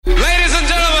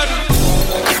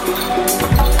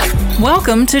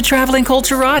Welcome to Traveling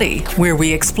Culturati, where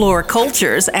we explore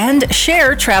cultures and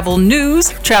share travel news,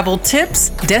 travel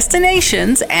tips,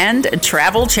 destinations, and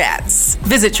travel chats.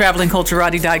 Visit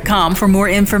travelingculturati.com for more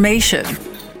information.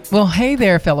 Well, hey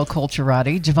there, fellow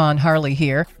Culturati. Javon Harley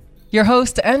here, your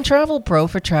host and travel pro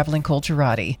for Traveling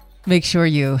Culturati. Make sure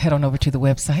you head on over to the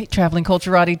website,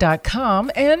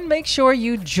 travelingculturati.com, and make sure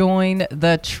you join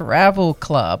the travel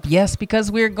club. Yes,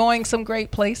 because we're going some great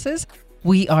places.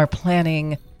 We are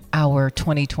planning our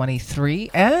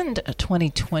 2023 and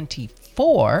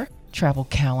 2024 travel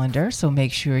calendar. So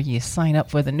make sure you sign up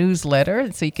for the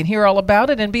newsletter so you can hear all about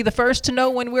it and be the first to know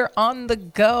when we're on the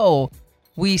go.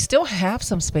 We still have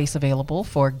some space available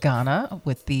for Ghana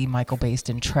with the Michael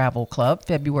Baston Travel Club,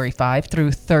 February 5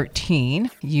 through 13.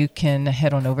 You can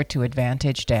head on over to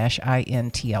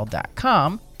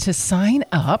advantage-intl.com to sign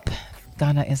up.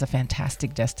 Ghana is a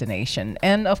fantastic destination.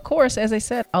 And of course, as I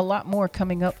said, a lot more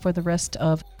coming up for the rest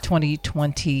of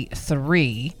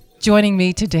 2023. Joining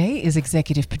me today is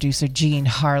executive producer Jean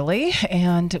Harley,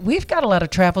 and we've got a lot of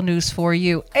travel news for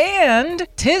you. And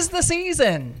 'tis the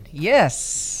season.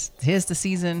 Yes, 'tis the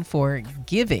season for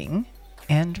giving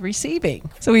and receiving.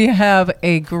 So we have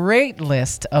a great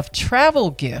list of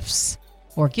travel gifts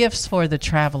or gifts for the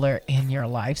traveler in your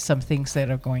life, some things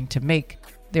that are going to make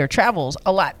their travels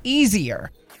a lot easier.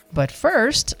 But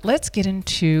first, let's get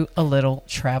into a little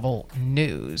travel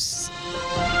news.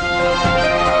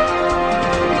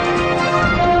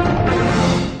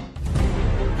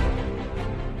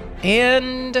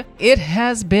 And it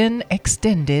has been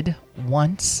extended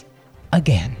once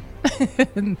again.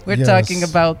 We're talking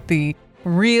about the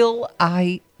Real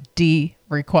ID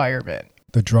requirement.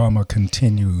 The drama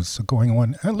continues going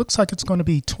on. It looks like it's going to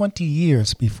be 20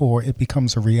 years before it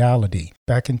becomes a reality.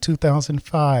 Back in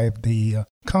 2005, the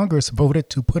Congress voted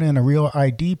to put in a Real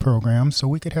ID program so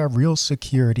we could have real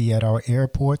security at our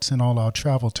airports and all our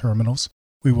travel terminals.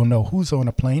 We will know who's on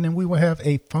a plane and we will have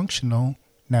a functional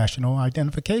national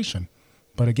identification.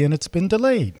 But again, it's been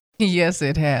delayed. Yes,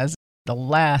 it has. The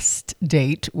last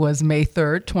date was May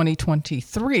 3rd,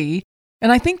 2023.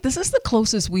 And I think this is the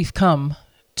closest we've come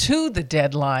to the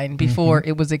deadline before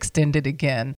it was extended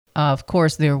again. Of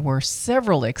course, there were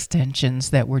several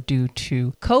extensions that were due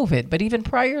to COVID, but even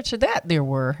prior to that, there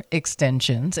were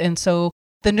extensions. And so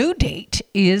the new date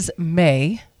is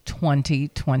May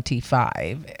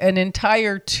 2025, an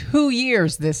entire 2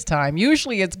 years this time.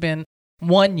 Usually it's been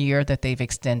 1 year that they've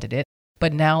extended it,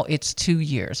 but now it's 2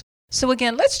 years. So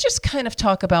again, let's just kind of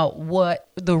talk about what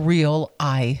the Real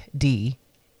ID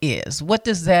is. What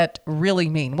does that really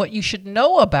mean? What you should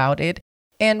know about it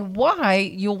and why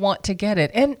you'll want to get it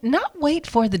and not wait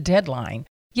for the deadline.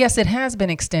 Yes, it has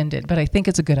been extended, but I think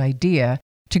it's a good idea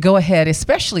to go ahead,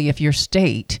 especially if your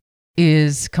state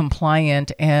is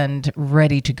compliant and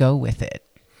ready to go with it.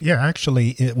 Yeah,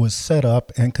 actually, it was set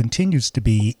up and continues to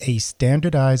be a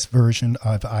standardized version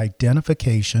of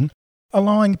identification,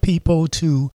 allowing people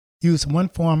to use one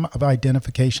form of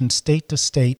identification state to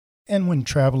state and when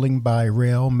traveling by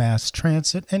rail, mass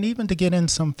transit, and even to get in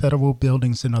some federal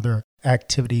buildings and other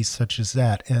activities such as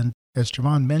that. And as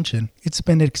Javon mentioned, it's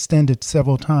been extended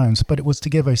several times, but it was to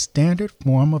give a standard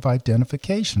form of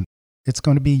identification. It's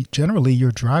going to be generally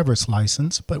your driver's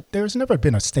license, but there's never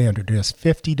been a standard. There's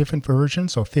 50 different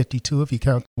versions, or 52 if you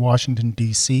count Washington,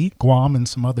 D.C., Guam, and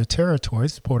some other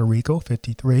territories, Puerto Rico,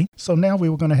 53. So now we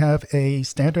were going to have a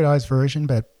standardized version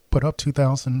that put up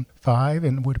 2005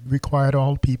 and would require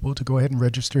all people to go ahead and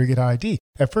register and get ID.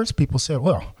 At first, people said,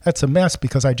 well, that's a mess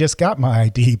because I just got my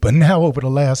ID. But now over the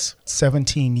last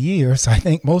 17 years, I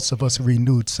think most of us have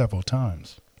renewed several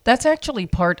times. That's actually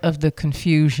part of the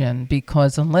confusion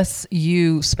because unless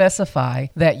you specify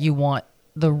that you want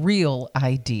the Real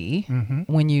ID,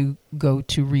 when you go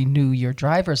to renew your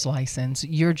driver's license,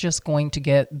 you're just going to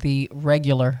get the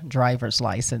regular driver's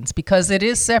license because it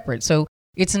is separate. So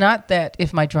it's not that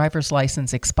if my driver's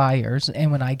license expires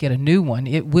and when I get a new one,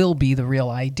 it will be the Real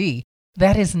ID.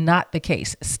 That is not the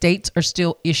case. States are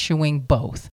still issuing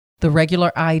both the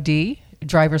regular ID,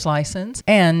 driver's license,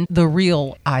 and the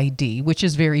Real ID, which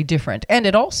is very different. And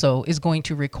it also is going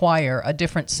to require a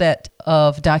different set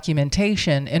of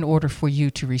documentation in order for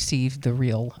you to receive the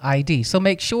Real ID. So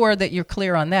make sure that you're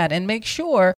clear on that and make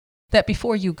sure that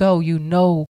before you go, you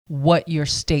know what your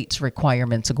state's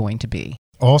requirements are going to be.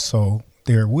 Also,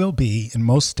 there will be, in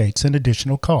most states, an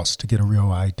additional cost to get a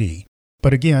Real ID.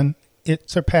 But again,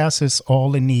 it surpasses all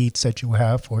the needs that you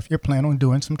have for if you're planning on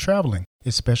doing some traveling,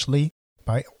 especially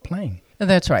by plane.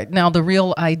 That's right. Now, the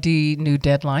Real ID new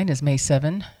deadline is May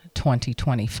 7,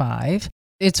 2025.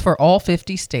 It's for all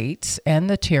 50 states and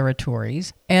the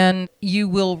territories, and you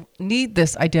will need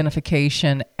this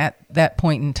identification at that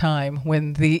point in time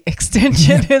when the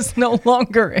extension is no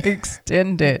longer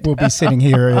extended. We'll be sitting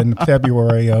here in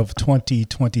February of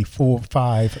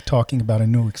 2024-5 talking about a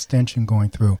new extension going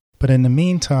through. But in the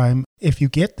meantime, if you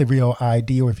get the real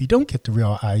ID or if you don't get the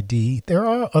real ID, there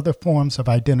are other forms of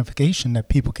identification that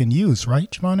people can use,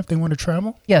 right, Javon, if they want to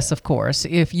travel? Yes, of course.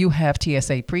 If you have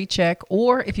TSA PreCheck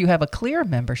or if you have a Clear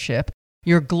membership,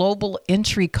 your global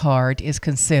entry card is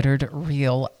considered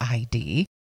real ID.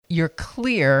 Your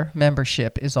Clear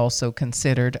membership is also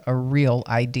considered a real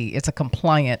ID. It's a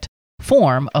compliant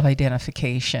form of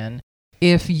identification.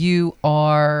 If you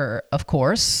are, of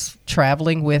course,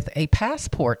 traveling with a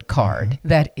passport card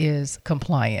that is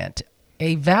compliant,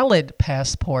 a valid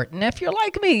passport. And if you're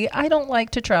like me, I don't like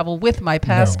to travel with my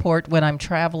passport when I'm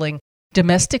traveling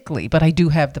domestically, but I do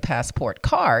have the passport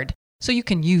card. So you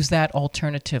can use that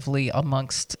alternatively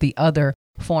amongst the other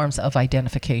forms of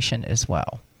identification as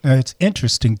well. Now, it's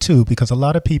interesting, too, because a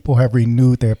lot of people have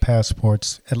renewed their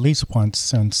passports at least once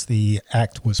since the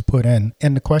act was put in.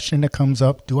 And the question that comes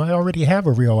up, do I already have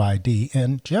a real ID?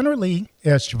 And generally,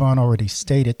 as Javon already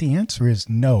stated, the answer is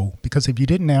no, because if you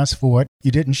didn't ask for it,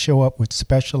 you didn't show up with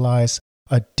specialized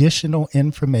additional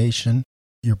information,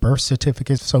 your birth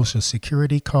certificate, social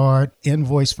security card,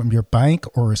 invoice from your bank,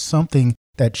 or something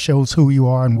that shows who you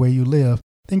are and where you live,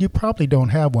 then you probably don't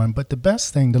have one. But the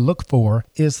best thing to look for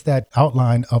is that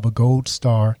outline of a gold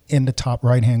star in the top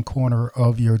right-hand corner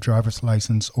of your driver's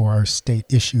license or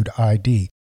state-issued ID.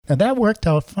 Now, that worked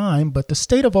out fine, but the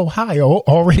state of Ohio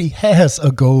already has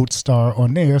a gold star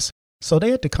on theirs, so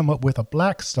they had to come up with a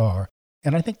black star.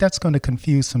 And I think that's going to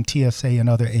confuse some TSA and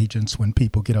other agents when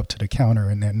people get up to the counter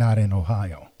and they're not in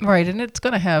Ohio. Right, and it's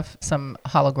going to have some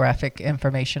holographic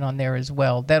information on there as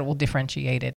well that will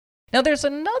differentiate it. Now, there's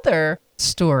another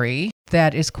story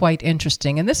that is quite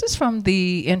interesting, and this is from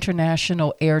the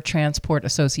International Air Transport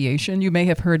Association. You may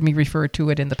have heard me refer to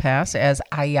it in the past as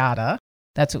IATA.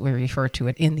 That's what we refer to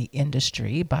it in the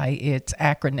industry by its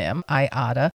acronym,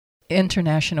 IATA,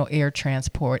 International Air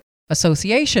Transport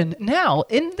Association. Now,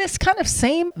 in this kind of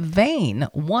same vein,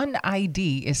 One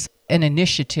ID is an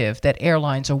initiative that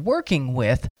airlines are working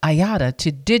with IATA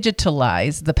to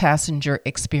digitalize the passenger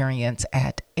experience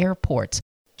at airports.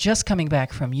 Just coming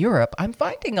back from Europe, I'm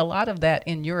finding a lot of that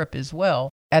in Europe as well,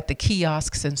 at the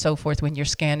kiosks and so forth, when you're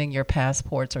scanning your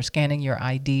passports or scanning your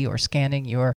ID or scanning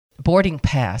your boarding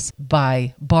pass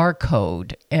by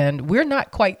barcode. And we're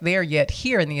not quite there yet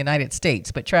here in the United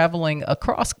States, but traveling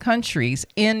across countries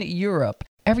in Europe,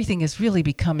 everything is really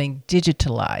becoming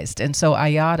digitalized. And so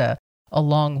IATA,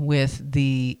 along with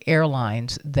the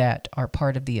airlines that are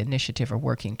part of the initiative, are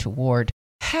working toward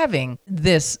having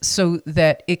this so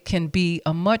that it can be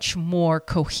a much more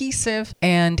cohesive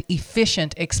and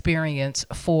efficient experience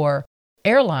for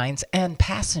airlines and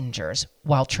passengers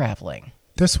while traveling.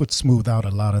 This would smooth out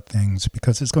a lot of things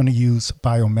because it's going to use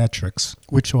biometrics,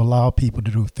 which will allow people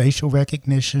to do facial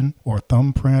recognition or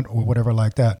thumbprint or whatever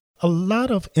like that. A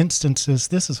lot of instances,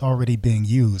 this is already being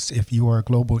used. If you are a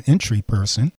global entry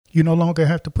person, you no longer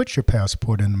have to put your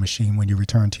passport in the machine when you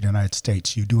return to the United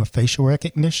States. You do a facial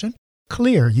recognition.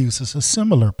 Clear uses a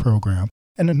similar program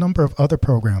and a number of other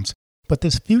programs, but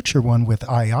this future one with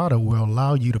IATA will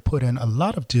allow you to put in a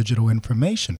lot of digital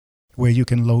information where you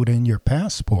can load in your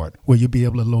passport, where you'll be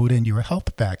able to load in your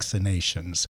health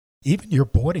vaccinations, even your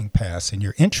boarding pass and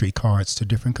your entry cards to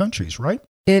different countries, right?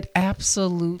 It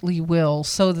absolutely will.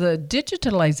 So the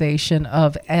digitalization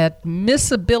of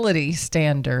admissibility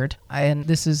standard, and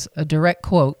this is a direct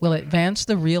quote, will advance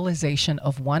the realization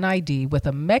of One ID with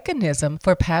a mechanism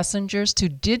for passengers to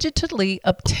digitally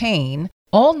obtain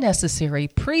all necessary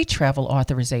pre-travel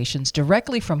authorizations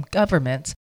directly from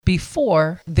governments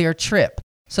before their trip.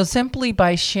 So simply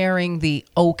by sharing the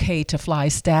OK to fly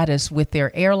status with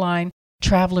their airline,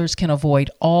 travelers can avoid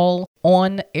all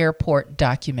on-airport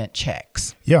document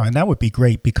checks. Yeah, and that would be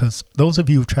great because those of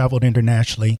you who've traveled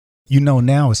internationally, you know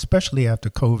now, especially after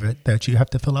COVID, that you have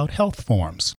to fill out health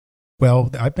forms. Well,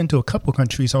 I've been to a couple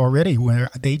countries already where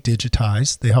they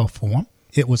digitized the health form.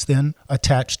 It was then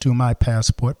attached to my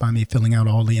passport by me filling out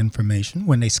all the information.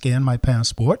 When they scanned my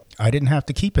passport, I didn't have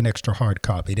to keep an extra hard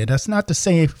copy. That's not to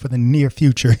say for the near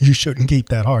future you shouldn't keep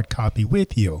that hard copy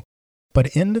with you.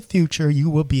 But in the future, you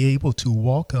will be able to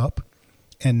walk up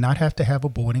and not have to have a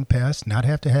boarding pass, not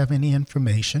have to have any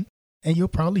information, and you'll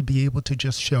probably be able to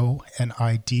just show an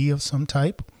ID of some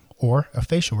type or a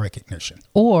facial recognition.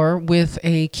 Or with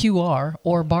a QR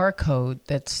or barcode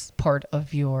that's part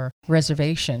of your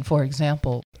reservation. For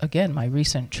example, again, my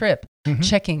recent trip,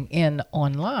 checking in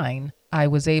online, I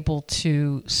was able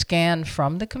to scan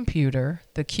from the computer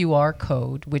the QR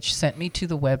code, which sent me to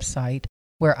the website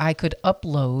where I could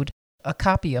upload a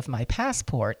copy of my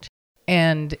passport,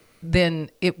 and then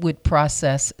it would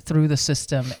process through the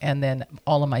system, and then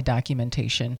all of my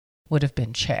documentation would have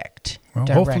been checked. Well,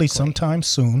 directly. hopefully sometime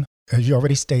soon. As you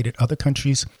already stated, other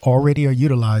countries already are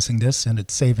utilizing this, and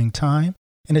it's saving time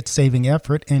and it's saving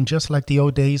effort. And just like the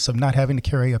old days of not having to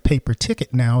carry a paper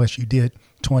ticket now, as you did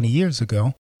 20 years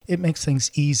ago, it makes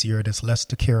things easier. There's less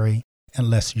to carry and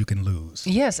less you can lose.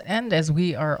 Yes, and as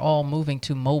we are all moving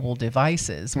to mobile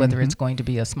devices, whether it's going to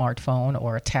be a smartphone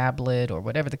or a tablet or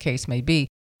whatever the case may be,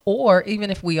 or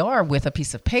even if we are with a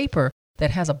piece of paper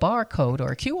that has a barcode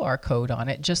or a QR code on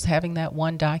it, just having that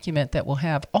one document that will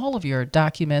have all of your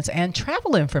documents and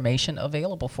travel information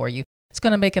available for you, it's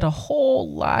going to make it a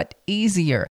whole lot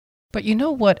easier. But you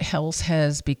know what else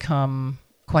has become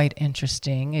quite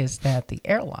interesting is that the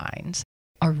airlines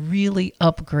are really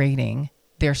upgrading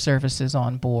their services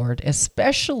on board,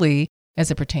 especially as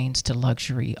it pertains to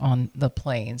luxury on the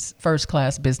planes, first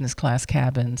class, business class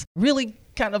cabins, really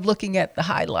kind of looking at the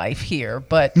high life here,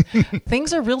 but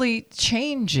things are really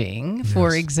changing. Yes.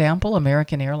 For example,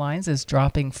 American Airlines is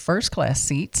dropping first class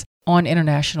seats on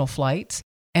international flights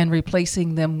and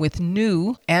replacing them with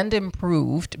new and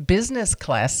improved business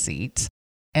class seats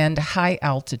and high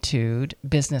altitude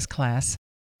business class.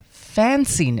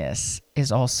 Fanciness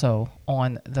is also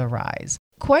on the rise.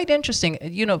 Quite interesting.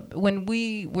 You know, when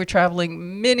we were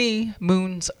traveling many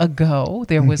moons ago,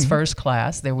 there was first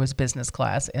class, there was business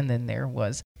class, and then there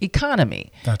was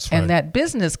economy. That's right. And that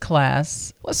business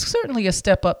class was certainly a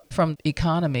step up from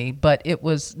economy, but it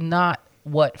was not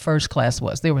what first class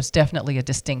was. There was definitely a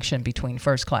distinction between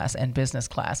first class and business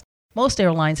class. Most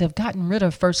airlines have gotten rid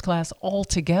of first class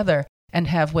altogether and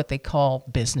have what they call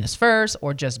business first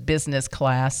or just business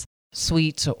class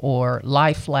suites or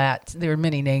lie flats. There are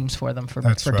many names for them for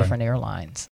right. different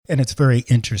airlines. And it's very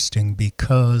interesting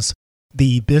because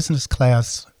the business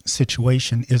class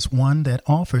situation is one that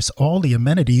offers all the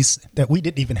amenities that we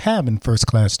didn't even have in first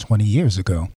class 20 years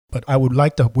ago. But I would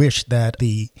like to wish that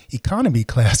the economy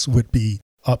class would be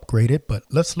upgraded. But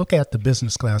let's look at the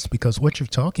business class, because what you're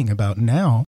talking about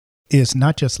now is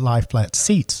not just lie flat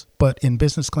seats, but in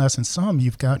business class in some,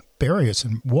 you've got barriers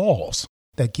and walls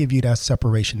that give you that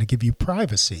separation, to give you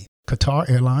privacy. Qatar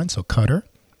Airlines, or Qatar,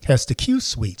 has the Q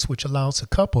suites, which allows a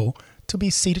couple to be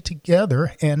seated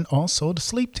together and also to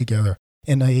sleep together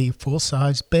in a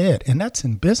full-size bed. And that's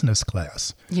in business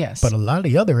class. Yes. But a lot of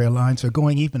the other airlines are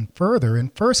going even further in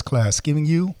first class, giving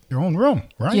you your own room,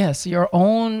 right? Yes, your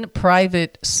own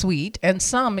private suite. And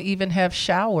some even have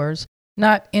showers,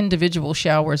 not individual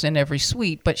showers in every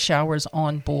suite, but showers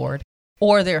on board.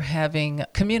 Or they're having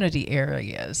community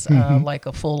areas, like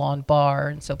a full-on bar,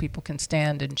 and so people can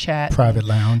stand and chat. Private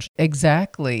lounge.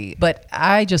 Exactly. But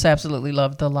I just absolutely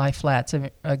love the lie flats.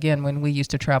 Again, when we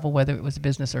used to travel, whether it was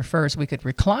business or first, we could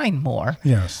recline more.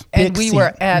 Yes. And Big we seat.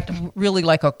 were at really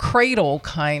like a cradle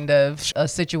kind of a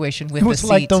situation with the seats. It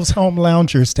was like those home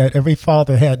loungers that every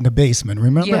father had in the basement,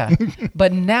 remember? Yeah.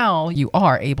 But now you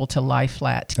are able to lie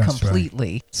flat That's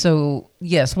completely. Right. So,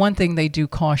 yes, one thing they do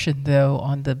caution, though,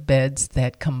 on the beds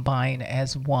that combine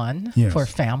as one for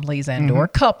families and or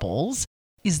couples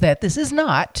is that this is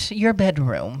not your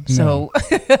bedroom. No.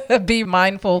 So be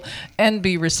mindful and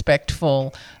be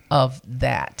respectful of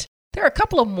that. There are a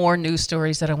couple of more news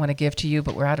stories that I want to give to you,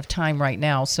 but we're out of time right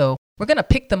now. So we're going to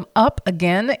pick them up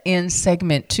again in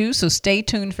segment 2. So stay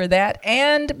tuned for that,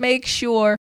 and make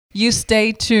sure you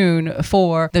stay tuned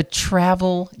for the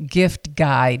Travel Gift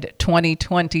Guide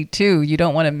 2022. You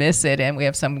don't want to miss it, and we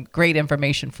have some great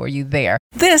information for you there.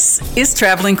 This is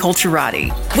Traveling Culturati.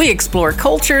 We explore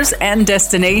cultures and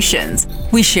destinations.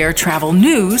 We share travel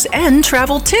news and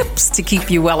travel tips to keep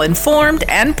you well informed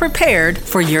and prepared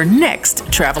for your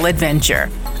next travel adventure.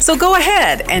 So go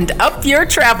ahead and up your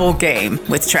travel game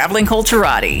with Traveling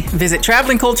Culturati. Visit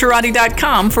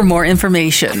travelingculturati.com for more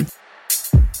information.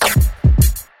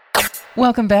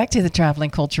 Welcome back to the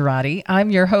Traveling Culturati.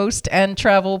 I'm your host and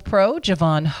travel pro,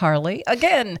 Javon Harley.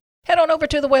 Again, head on over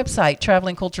to the website,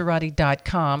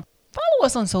 travelingculturati.com. Follow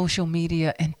us on social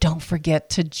media, and don't forget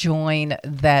to join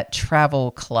that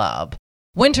travel club.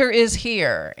 Winter is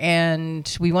here,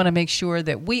 and we want to make sure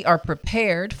that we are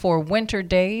prepared for winter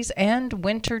days and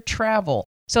winter travel.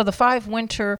 So the 5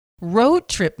 winter road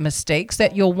trip mistakes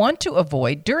that you'll want to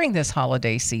avoid during this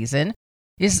holiday season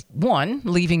is 1,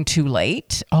 leaving too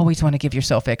late. Always want to give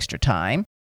yourself extra time.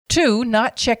 2,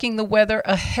 not checking the weather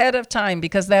ahead of time,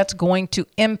 because that's going to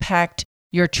impact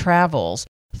your travels.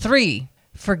 3,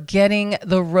 forgetting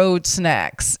the road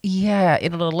snacks. Yeah,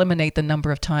 it'll eliminate the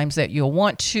number of times that you'll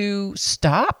want to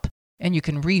stop and you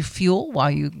can refuel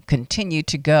while you continue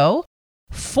to go.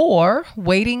 4,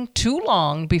 waiting too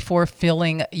long before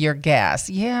filling your gas.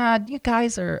 Yeah, you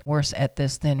guys are worse at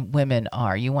this than women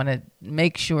are. You want to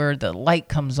make sure the light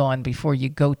comes on before you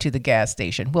go to the gas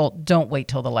station. Well, don't wait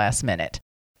till the last minute.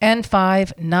 And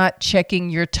 5, not checking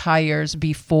your tires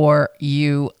before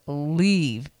you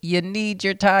leave. You need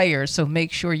your tires, so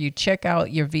make sure you check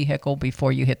out your vehicle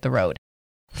before you hit the road.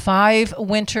 5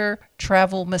 winter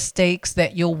travel mistakes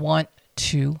that you'll want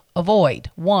to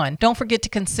avoid. 1, don't forget to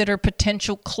consider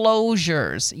potential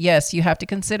closures. Yes, you have to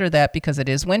consider that because it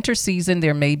is winter season.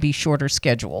 There may be shorter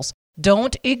schedules.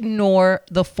 Don't ignore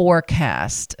the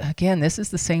forecast. Again, this is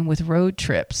the same with road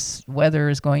trips. Weather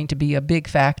is going to be a big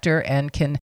factor and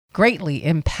can greatly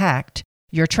impact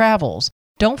your travels.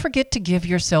 Don't forget to give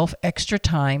yourself extra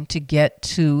time to get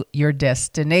to your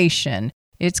destination.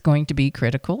 It's going to be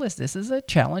critical as this is a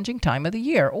challenging time of the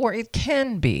year, or it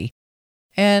can be.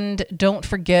 And don't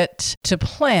forget to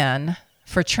plan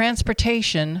for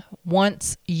transportation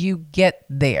once you get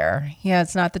there. Yeah,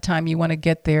 it's not the time you want to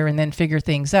get there and then figure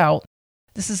things out.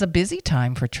 This is a busy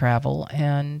time for travel,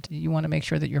 and you want to make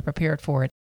sure that you're prepared for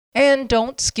it. And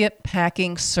don't skip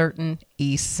packing certain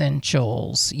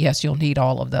essentials. Yes, you'll need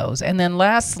all of those. And then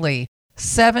lastly,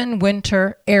 7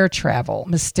 winter air travel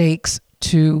mistakes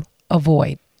to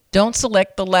avoid. Don't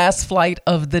select the last flight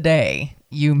of the day.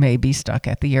 You may be stuck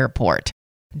at the airport.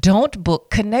 Don't book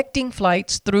connecting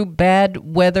flights through bad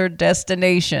weather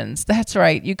destinations. That's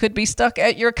right, you could be stuck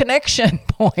at your connection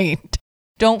point.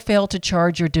 Don't fail to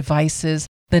charge your devices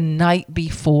the night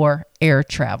before air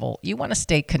travel. You want to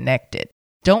stay connected.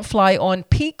 Don't fly on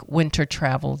peak winter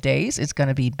travel days. It's going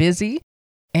to be busy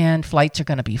and flights are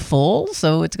going to be full,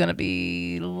 so it's going to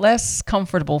be less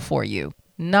comfortable for you.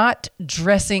 Not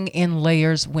dressing in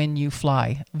layers when you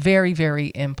fly. Very,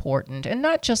 very important. And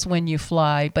not just when you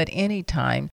fly, but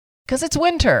anytime, because it's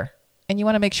winter and you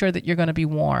want to make sure that you're going to be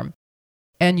warm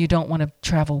and you don't want to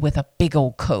travel with a big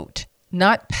old coat.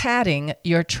 Not padding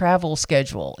your travel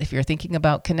schedule. If you're thinking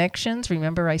about connections,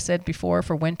 remember I said before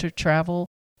for winter travel,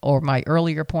 or my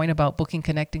earlier point about booking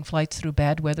connecting flights through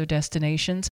bad weather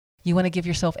destinations, you want to give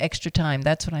yourself extra time.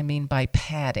 That's what I mean by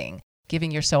padding.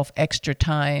 Giving yourself extra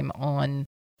time on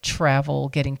travel,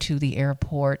 getting to the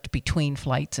airport, between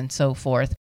flights, and so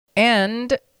forth.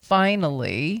 And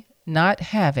finally, not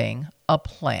having a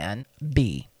plan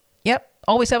B. Yep,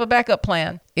 always have a backup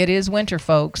plan. It is winter,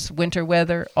 folks. Winter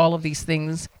weather, all of these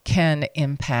things can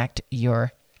impact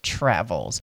your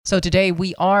travels. So today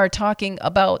we are talking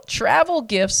about travel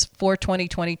gifts for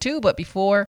 2022. But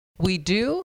before we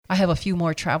do, I have a few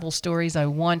more travel stories I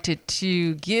wanted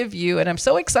to give you, and I'm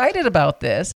so excited about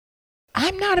this.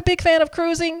 I'm not a big fan of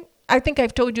cruising. I think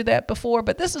I've told you that before,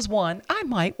 but this is one I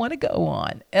might want to go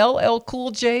on. LL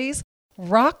Cool J's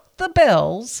Rock the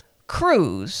Bells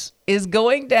cruise is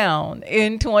going down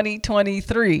in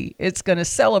 2023. It's going to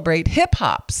celebrate hip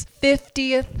hop's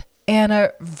 50th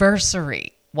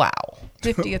anniversary. Wow.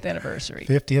 50th anniversary.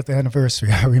 50th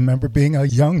anniversary. I remember being a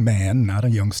young man, not a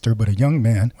youngster, but a young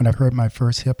man, when I heard my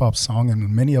first hip hop song,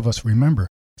 and many of us remember.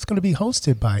 It's going to be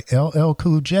hosted by LL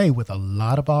Cool J with a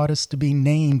lot of artists to be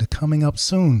named coming up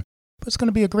soon. But it's going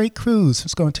to be a great cruise.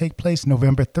 It's going to take place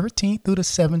November 13th through the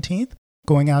 17th,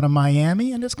 going out of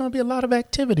Miami, and there's going to be a lot of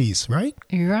activities, right?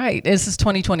 You're right. This is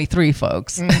 2023,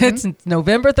 folks. Mm-hmm. It's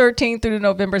November 13th through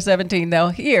November 17th. Now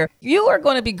here, you are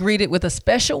going to be greeted with a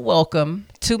special welcome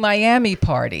to Miami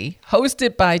party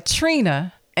hosted by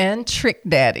Trina and Trick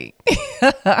Daddy.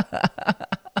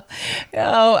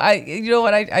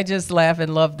 I just laugh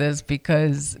and love this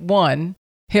because, one,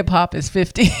 hip hop is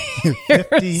 50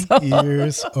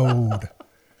 years old.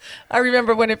 I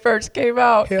remember when it first came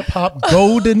out. Hip hop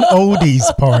golden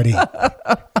oldies party.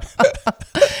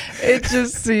 It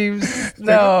just seems,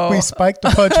 no. We spiked the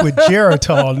punch with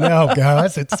Geritol now,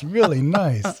 guys. It's really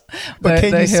nice. But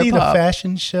can you see the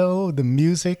fashion show, the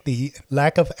music, the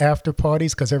lack of after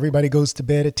parties because everybody goes to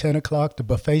bed at 10 o'clock, the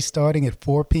buffet starting at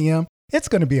 4 p.m.? It's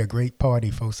going to be a great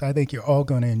party, folks. I think you're all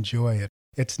going to enjoy it.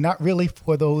 It's not really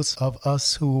for those of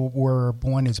us who were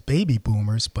born as baby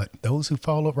boomers, but those who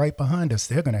followed right behind us,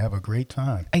 they're going to have a great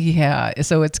time. Yeah,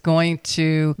 so it's going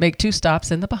to make 2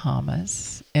 stops in the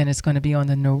Bahamas, and it's going to be on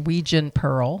the Norwegian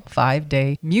Pearl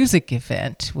 5-day music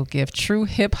event. Will give true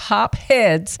hip-hop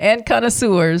heads and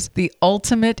connoisseurs the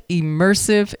ultimate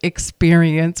immersive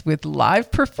experience with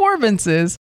live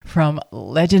performances from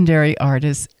legendary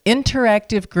artists,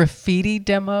 interactive graffiti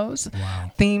demos,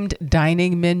 themed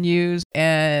dining menus,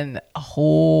 and a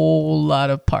whole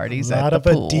lot of parties at the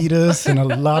pool. A lot of Adidas and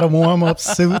a lot of warm-up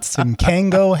suits and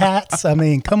Kango hats. I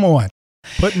mean, come on.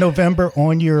 Put November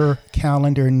on your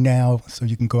calendar now so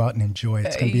you can go out and enjoy it.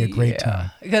 It's going to be a great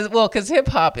time. Because hip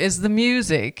hop is the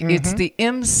music. It's the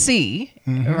MC,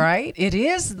 right? It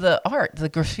is the art, the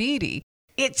graffiti.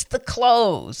 It's the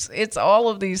clothes. It's all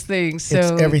of these things. So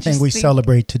it's everything we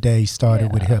celebrate today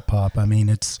started with hip hop. I mean,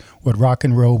 it's what rock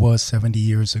and roll was 70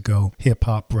 years ago. Hip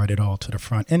hop brought it all to the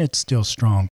front, and it's still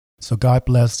strong. So God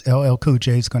bless. LL Cool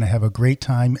J is going to have a great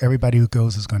time. Everybody who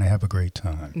goes is going to have a great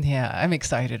time. Yeah, I'm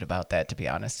excited about that, to be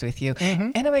honest with you.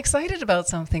 And I'm excited about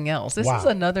something else. This is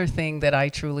another thing that I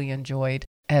truly enjoyed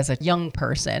as a young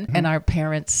person, and our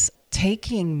parents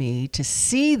taking me to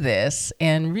see this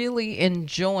and really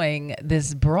enjoying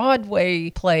this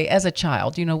Broadway play as a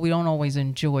child. You know, we don't always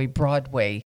enjoy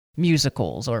Broadway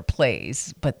musicals or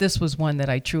plays, but this was one that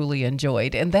I truly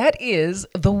enjoyed, and that is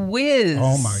The Wiz.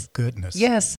 Oh my goodness.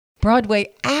 Yes, Broadway,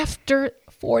 after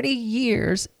 40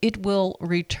 years, it will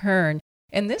return.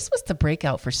 And this was the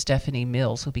breakout for Stephanie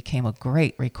Mills, who became a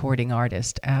great recording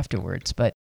artist afterwards.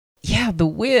 But yeah, The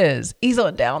Wiz, he's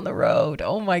on Down the Road.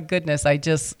 Oh my goodness, I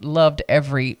just loved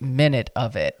every minute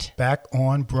of it. Back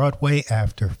on Broadway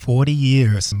after 40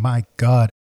 years. My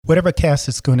God. Whatever cast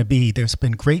it's going to be, there's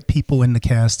been great people in the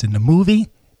cast in the movie,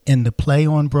 in the play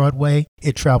on Broadway.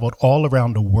 It traveled all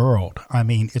around the world. I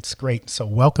mean, it's great. So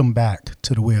welcome back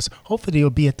to The Wiz. Hopefully it'll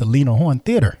be at the Lena Horne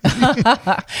Theater.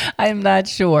 I'm not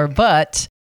sure, but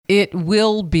it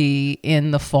will be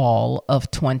in the fall of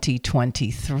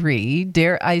 2023.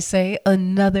 Dare I say,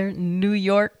 another New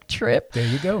York trip. There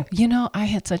you go. You know, I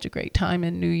had such a great time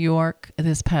in New York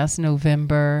this past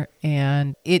November,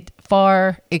 and it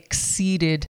far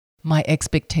exceeded my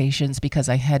expectations because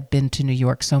I had been to New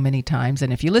York so many times.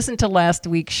 And if you listen to last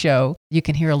week's show, you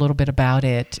can hear a little bit about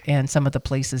it and some of the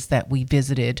places that we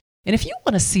visited. And if you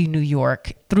want to see New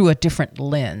York through a different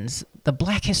lens, the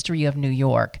Black history of New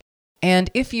York, and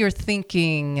if you're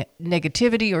thinking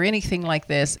negativity or anything like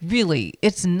this, really,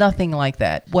 it's nothing like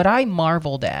that. What I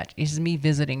marveled at is me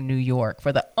visiting New York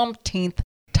for the umpteenth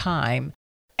time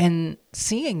and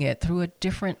seeing it through a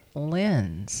different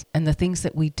lens and the things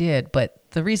that we did. But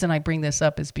the reason I bring this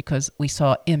up is because we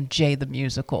saw MJ the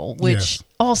musical, which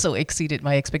also exceeded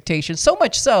my expectations, so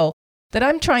much so that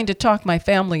I'm trying to talk my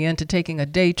family into taking a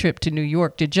day trip to New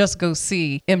York to just go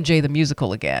see MJ the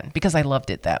musical again because I loved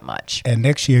it that much. And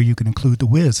next year you can include The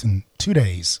Wiz in 2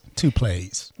 days, 2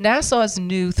 plays. Nassau's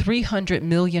new $300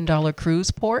 million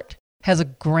cruise port has a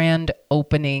grand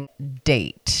opening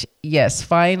date. Yes,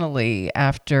 finally,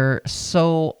 after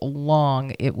so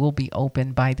long, it will be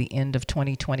open by the end of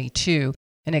 2022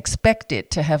 and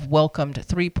expected to have welcomed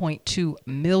 3.2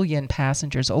 million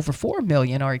passengers. Over 4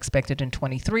 million are expected in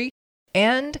 23.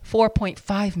 And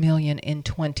 4.5 million in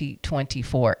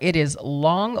 2024. It is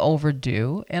long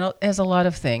overdue, and as a lot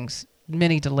of things,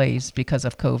 many delays because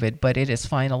of COVID, but it is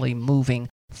finally moving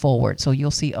forward. So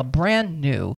you'll see a brand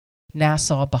new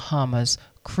Nassau, Bahamas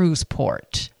cruise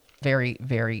port very,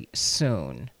 very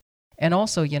soon. And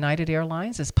also, United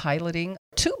Airlines is piloting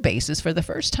 2 bases for the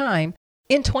first time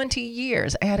in 20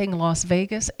 years, adding Las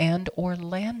Vegas and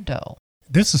Orlando.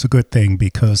 This is a good thing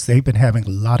because they've been having a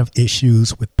lot of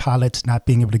issues with pilots not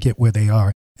being able to get where they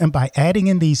are. And by adding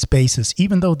in these bases,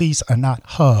 even though these are not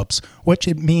hubs, what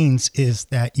it means is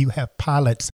that you have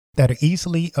pilots that are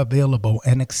easily available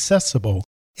and accessible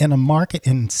in a market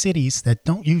in cities that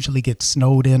don't usually get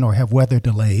snowed in or have weather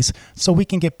delays. So we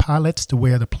can get pilots to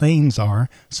where the planes are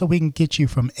so we can get you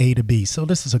from A to B. So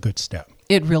this is a good step.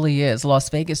 It really is. Las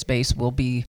Vegas base will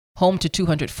be home to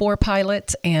 204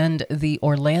 pilots, and the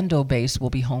Orlando base will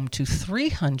be home to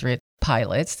 300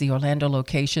 pilots. The Orlando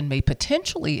location may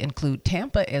potentially include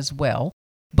Tampa as well.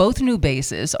 Both new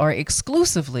bases are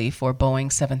exclusively for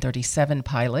Boeing 737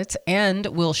 pilots and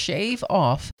will shave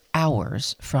off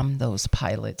hours from those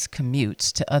pilots'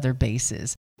 commutes to other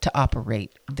bases to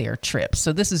operate their trips.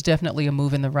 So this is definitely a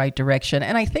move in the right direction.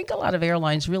 And I think a lot of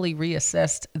airlines really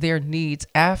reassessed their needs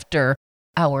after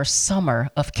our summer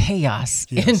of chaos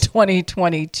in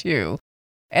 2022.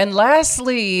 And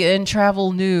lastly, in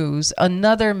travel news,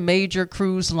 another major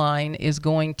cruise line is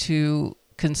going to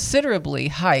considerably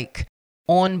hike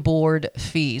onboard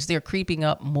fees. They're creeping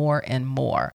up more and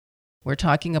more. We're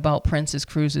talking about Princess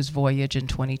Cruises' voyage in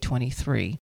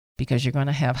 2023 because you're going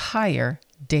to have higher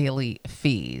daily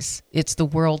fees. It's the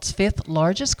world's 5th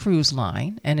largest cruise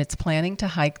line, and it's planning to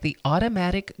hike the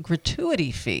automatic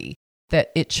gratuity fee that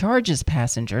it charges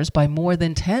passengers by more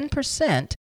than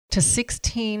 10% to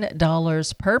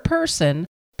 $16 per person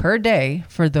per day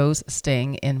for those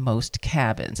staying in most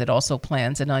cabins. It also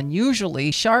plans an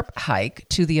unusually sharp hike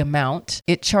to the amount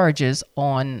it charges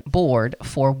on board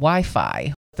for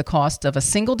Wi-Fi. The cost of a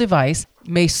single device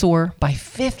may soar by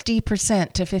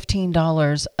 50% to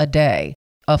 $15 a day.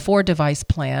 A 4-device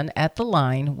plan at the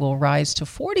line will rise to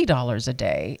 $40 a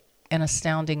day, an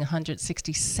astounding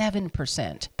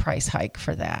 167% price hike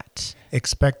for that.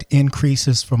 Expect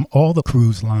increases from all the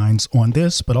cruise lines on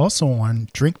this, but also on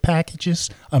drink packages,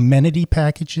 amenity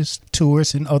packages,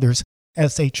 tours, and others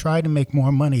as they try to make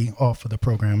more money off of the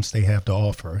programs they have to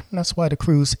offer. And that's why the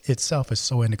cruise itself is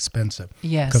so inexpensive.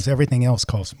 Yes. Because everything else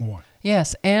costs more.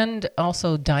 Yes, and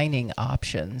also dining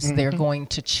options. Mm-hmm. They're going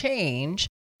to change.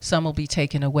 Some will be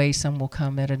taken away, some will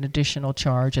come at an additional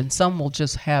charge, and some will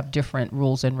just have different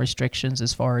rules and restrictions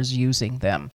as far as using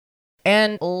them.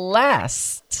 And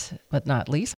last but not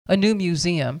least, a new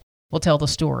museum will tell the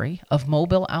story of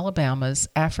Mobile, Alabama's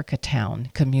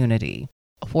Africatown community.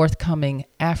 A forthcoming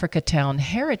Africatown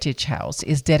Heritage House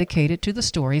is dedicated to the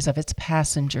stories of its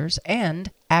passengers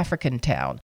and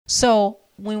Africantown. So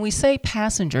when we say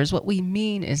passengers, what we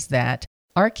mean is that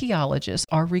archaeologists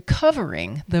are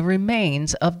recovering the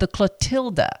remains of the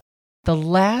Clotilda, the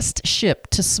last ship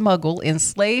to smuggle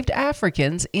enslaved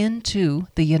Africans into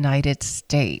the United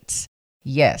States.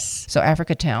 Yes, so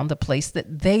Africatown, the place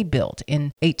that they built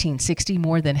in 1860,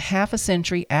 more than half a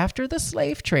century after the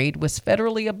slave trade was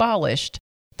federally abolished,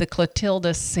 the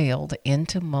Clotilda sailed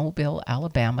into Mobile,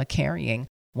 Alabama, carrying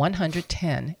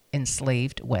 110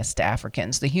 enslaved West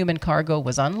Africans. The human cargo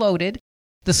was unloaded.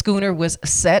 The schooner was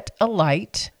set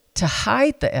alight to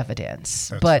hide the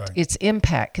evidence, but its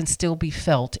impact can still be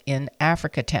felt in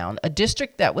Africatown, a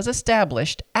district that was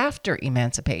established after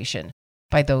emancipation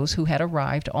by those who had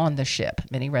arrived on the ship.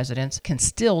 Many residents can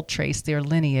still trace their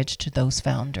lineage to those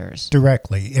founders.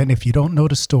 Directly. And if you don't know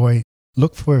the story,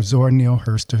 look for Zora Neale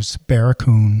Hurston's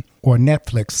Barracoon or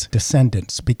Netflix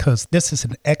Descendants, because this is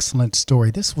an excellent story.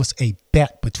 This was a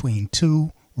bet between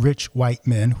two rich white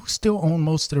men who still own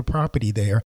most of the property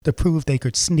there to prove they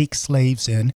could sneak slaves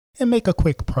in and make a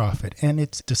quick profit. And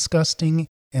it's disgusting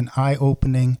and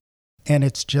eye-opening, and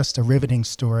it's just a riveting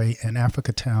story, and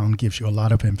Africatown gives you a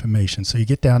lot of information. So you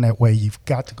get down that way, you've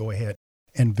got to go ahead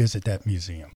and visit that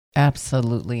museum.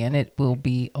 Absolutely, and it will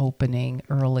be opening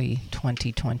early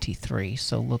 2023,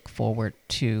 so look forward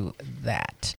to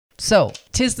that. So,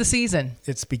 'tis the season.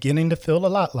 It's beginning to feel a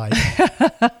lot like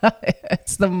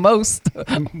it's the most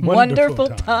wonderful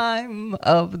time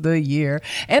of the year.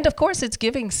 And of course, it's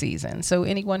giving season. So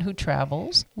anyone who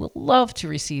travels will love to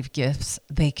receive gifts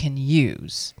they can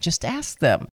use. Just ask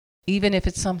them, even if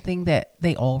it's something that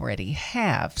they already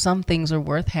have. Some things are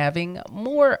worth having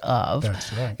more of.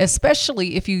 That's right.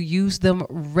 Especially if you use them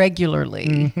regularly.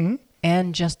 Mm-hmm.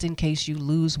 And just in case you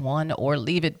lose one or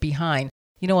leave it behind.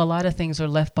 You know, a lot of things are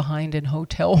left behind in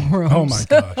hotel rooms. Oh, my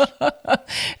gosh.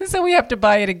 So we have to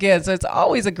buy it again. So it's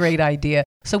always a great idea.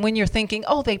 So when you're thinking,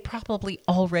 oh, they probably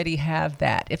already have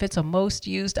that. If it's a most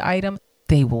used item,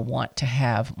 they will want to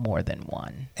have more than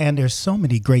one. And there's so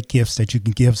many great gifts that you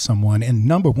can give someone. And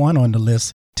number one on the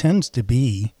list tends to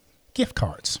be gift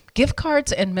cards. Gift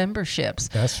cards and memberships.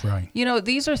 That's right. You know,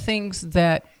 these are things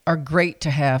that are great to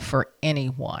have for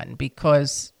anyone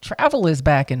because travel is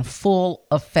back in full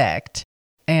effect.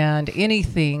 And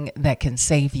anything that can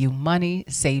save you money,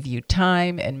 save you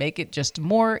time, and make it just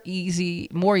more easy,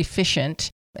 more efficient,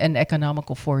 and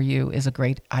economical for you is a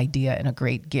great idea and a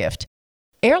great gift.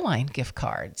 Airline gift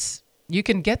cards. You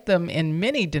can get them in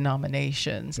many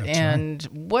denominations. That's and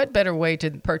what better way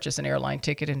to purchase an airline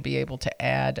ticket and be able to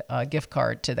add a gift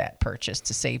card to that purchase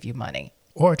to save you money?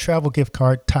 Or a travel gift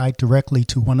card tied directly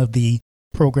to one of the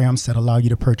programs that allow you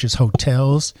to purchase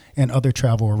hotels and other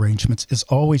travel arrangements is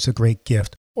always a great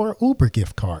gift. Or Uber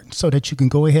gift card so that you can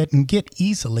go ahead and get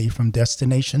easily from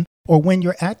destination or when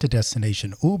you're at the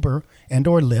destination. Uber and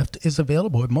or Lyft is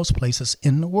available at most places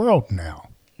in the world now.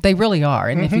 They really are.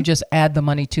 And if you just add the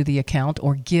money to the account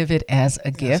or give it as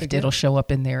a gift, it'll show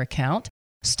up in their account.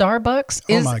 Starbucks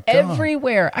is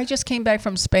everywhere. I just came back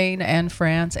from Spain and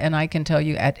France, and I can tell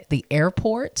you at the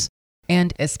airports,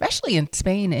 and especially in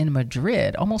Spain and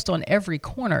Madrid, almost on every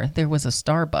corner, there was a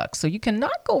Starbucks. So you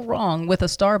cannot go wrong with a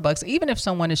Starbucks, even if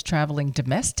someone is traveling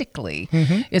domestically.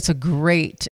 It's a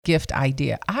great gift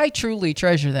idea. I truly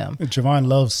treasure them. Javon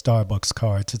loves Starbucks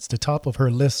cards. It's the top of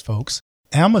her list, folks.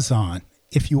 Amazon.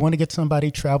 If you want to get somebody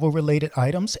travel-related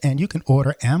items, and you can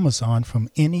order Amazon from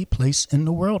any place in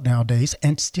the world nowadays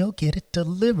and still get it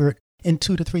delivered in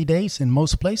 2 to 3 days in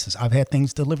most places. I've had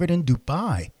things delivered in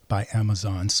Dubai by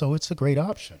Amazon, so it's a great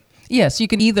option. Yes, you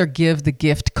can either give the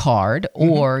gift card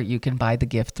or you can buy the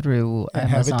gift through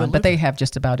Amazon. But they have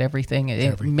just about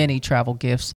everything. Many travel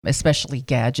gifts, especially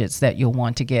gadgets that you'll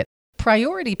want to get.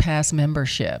 Priority Pass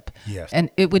membership. Yes.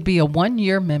 And it would be a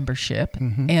 1-year membership,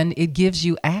 and it gives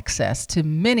you access to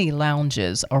many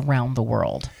lounges around the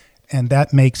world. And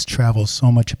that makes travel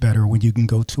so much better when you can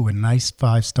go to a nice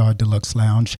 5-star deluxe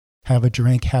lounge, have a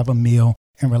drink, have a meal,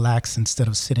 and relax instead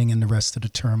of sitting in the rest of the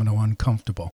terminal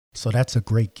uncomfortable. So that's a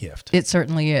great gift. It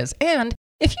certainly is. And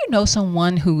if you know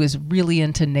someone who is really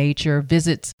into nature,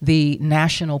 visits the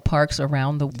national parks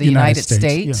around the United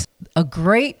States, a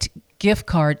great gift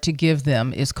card to give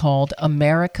them is called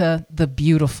America the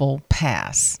Beautiful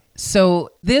Pass. So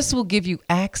this will give you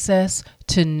access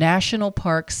to national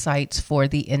park sites for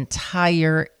the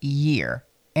entire year.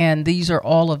 And these are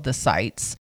all of the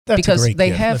sites. That's because a great they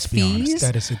gift. have Let's be honest. fees.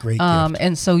 That is a great gift.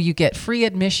 And so you get free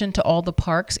admission to all the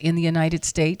parks in the United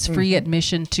States, free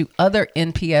admission to other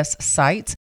NPS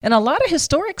sites. And a lot of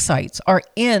historic sites are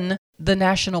in the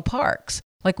national parks.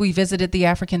 Like we visited the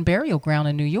African Burial Ground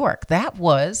in New York. That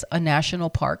was a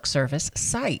National Park Service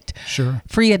site. Sure.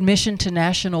 Free admission to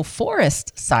national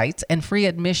forest sites and free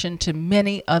admission to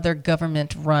many other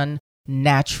government-run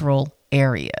natural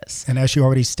areas. And as you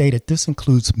already stated, this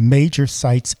includes major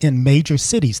sites in major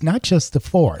cities, not just the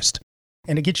forest.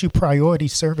 And it gets you priority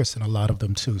service in a lot of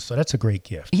them too. So that's a great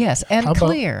gift. Yes, and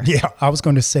Clear. I was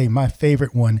going to say my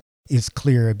favorite one is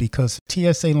Clear because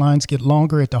TSA lines get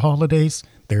longer at the holidays.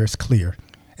 There's Clear.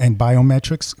 And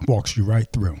biometrics walks you right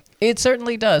through. It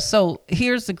certainly does. So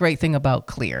here's the great thing about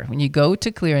Clear. When you go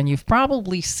to Clear, and you've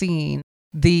probably seen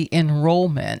the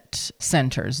enrollment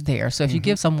centers there. So if you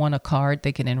give someone a card,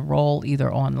 they can enroll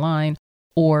either online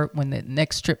or when the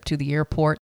next trip to the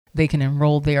airport, they can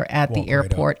enroll there at the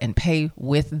airport and pay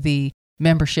with the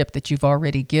membership that you've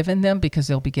already given them because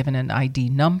they'll be given an ID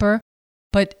number.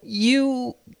 But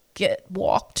you get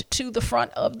walked to the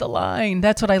front of the line.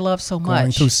 That's what I love so much.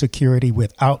 Going through security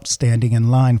without standing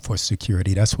in line for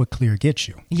security. That's what Clear gets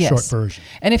you. Yes. Short version.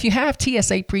 And if you have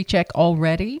TSA PreCheck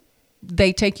already,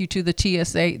 they take you to the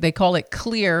TSA. They call it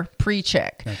Clear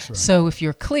PreCheck. That's right. So if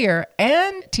you're Clear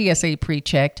and TSA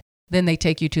PreChecked, then they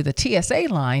take you to the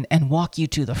TSA line and walk you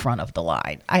to the front of the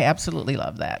line. I absolutely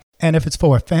love that. And if it's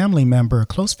for a family member, a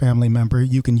close family member,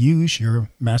 you can use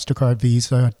your MasterCard,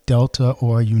 Visa, Delta,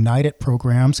 or United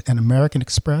programs and American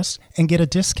Express and get a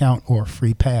discount or a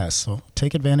free pass. So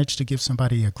take advantage to give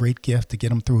somebody a great gift to get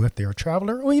them through if they're a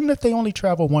traveler or even if they only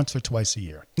travel once or twice a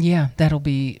year. Yeah, that'll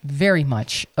be very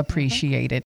much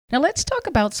appreciated. Now let's talk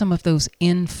about some of those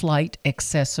in-flight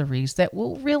accessories that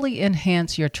will really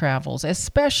enhance your travels,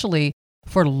 especially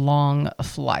for long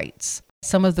flights.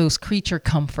 Some of those creature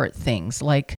comfort things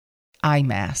like eye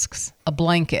masks, a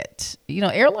blanket. You know,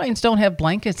 airlines don't have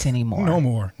blankets anymore. No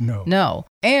more, no. No.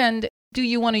 And do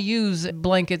you want to use a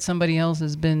blanket somebody else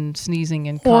has been sneezing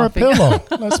and Or a coughing? pillow,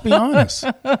 let's be honest.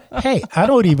 Hey, I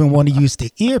don't even want to use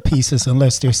the earpieces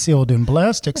unless they're sealed in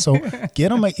plastic. So get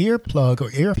them an earplug or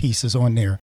earpieces on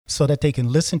there so that they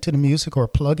can listen to the music or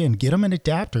plug in. Get them an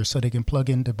adapter so they can plug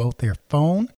into both their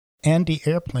phone and the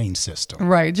airplane system.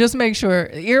 Right. Just make sure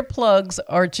earplugs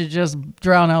are to just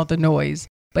drown out the noise.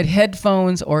 But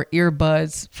headphones or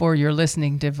earbuds for your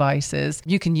listening devices,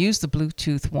 you can use the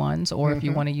Bluetooth ones, or if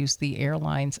you want to use the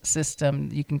airline's system,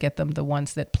 you can get them the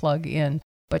ones that plug in,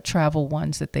 but travel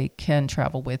ones that they can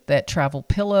travel with. That travel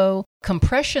pillow,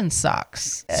 compression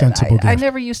socks. Sensible gift. I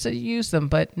never used to use them,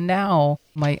 but now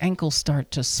my ankles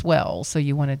start to swell, so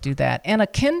you want to do that. And a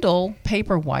Kindle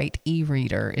Paperwhite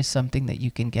e-reader is something that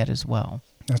you can get as well.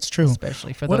 That's true.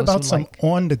 Especially for what those about who some like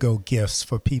on-the-go gifts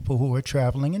for people who are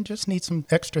traveling and just need some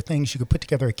extra things? You could put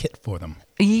together a kit for them.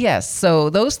 Yes. So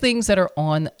those things that are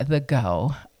on the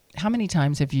go. How many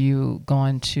times have you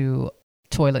gone to a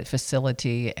toilet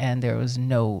facility and there was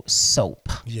no soap?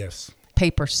 Yes.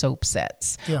 Paper soap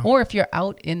sets. Yeah. Or if you're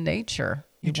out in nature.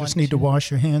 You just need to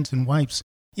wash your hands and wipes.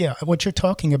 Yeah, what you're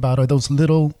talking about are those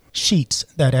little sheets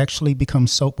that actually become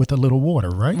soap with a little water,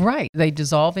 right? Right. They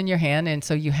dissolve in your hand, and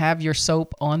so you have your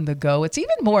soap on the go. It's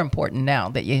even more important now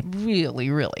that you really,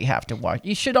 really have to wash.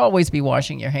 You should always be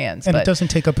washing your hands. And it doesn't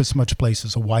take up as much place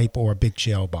as a wipe or a big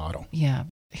gel bottle. Yeah.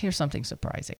 Here's something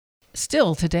surprising.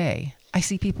 Still today, I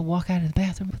see people walk out of the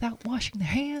bathroom without washing their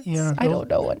hands. Yeah, I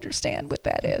don't understand what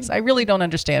that is. I really don't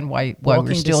understand why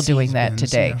we're still doing that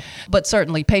today. Yeah. But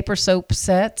certainly paper soap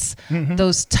sets,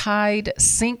 those Tide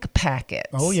sink packets.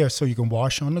 Oh, yeah, so you can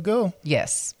wash on the go.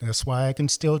 Yes. That's why I can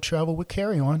still travel with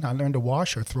carry-on. I learned to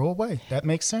wash or throw away. That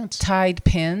makes sense. Tide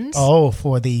pins. Oh,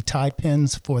 for the Tide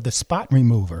pins for the spot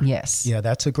remover. Yes. Yeah,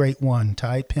 that's a great one.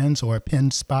 Tide pins or a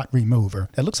pin spot remover.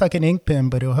 That looks like an ink pen,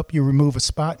 but it'll help you remove a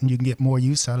spot and you can get more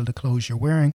use out of the clothes you're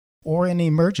wearing. Or in an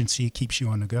emergency, it keeps you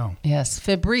on the go. Yes,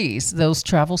 Febreze, those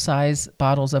travel size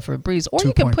bottles of Febreze. Or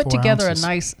you can put 2.4 together ounces. a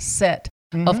nice set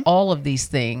of all of these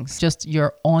things, just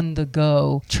your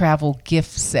on-the-go travel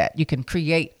gift set. You can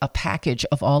create a package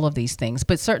of all of these things.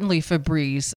 But certainly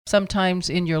Febreze, sometimes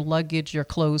in your luggage, your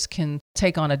clothes can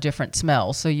take on a different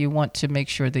smell. So you want to make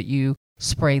sure that you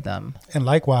spray them. And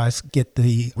likewise, get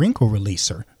the wrinkle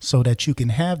releaser so that you can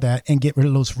have that and get rid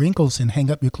of those wrinkles and hang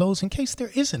up your clothes in case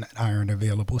there isn't an iron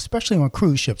available, especially on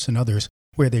cruise ships and others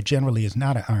where there generally is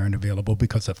not an iron available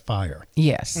because of fire.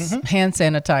 Yes. Hand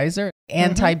sanitizer,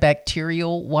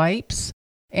 antibacterial wipes.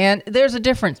 And there's a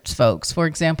difference, folks. For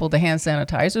example, the hand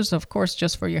sanitizers, of course,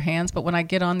 just for your hands. But when I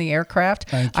get on the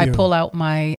aircraft, I pull out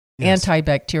my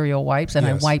antibacterial wipes and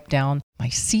I wipe down my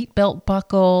seatbelt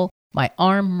buckle, my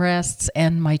armrests,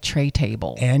 and my tray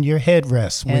table. And your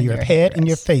headrests, where your head and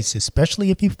your face,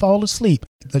 especially if you fall asleep.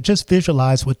 Just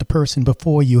visualize what the person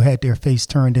before you had their face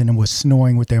turned in and was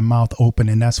snoring with their mouth open,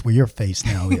 and that's where your face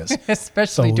now is.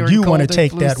 Especially during cold and flu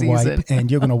season. So you want to take that wipe, and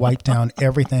you're going to wipe down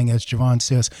everything, as Javon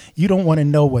says. You don't want to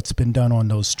know what's been done on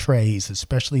those trays,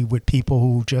 especially with people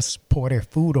who just pour their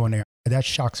food on there. That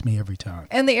shocks me every time.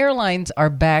 And the airlines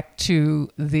are back to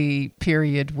the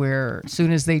period where as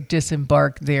soon as they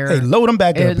disembark, they load them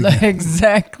back up again.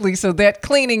 Exactly. So that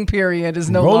cleaning period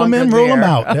is no longer longer there. Roll them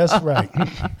out. That's right.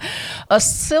 A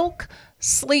silk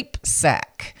sleep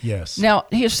sack. Yes. Now,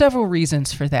 here's several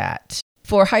reasons for that.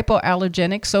 For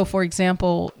hypoallergenic, so for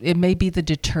example, it may be the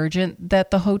detergent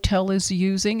that the hotel is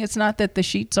using. It's not that the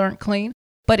sheets aren't clean,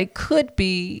 but it could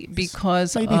be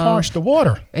because maybe harsh the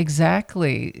water.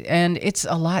 Exactly. And it's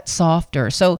a lot softer.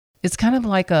 So it's kind of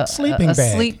like a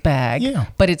sleep bag,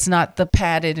 but it's not the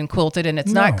padded and quilted, and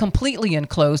it's not completely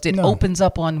enclosed. It opens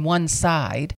up on one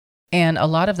side, and a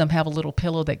lot of them have a little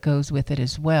pillow that goes with it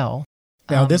as well.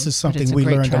 Now, this is something we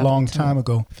learned a long time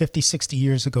ago, 50, 60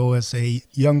 years ago, as a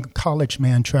young college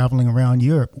man traveling around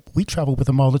Europe. We traveled with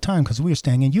them all the time because we were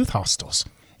staying in youth hostels.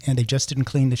 And they just didn't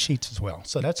clean the sheets as well.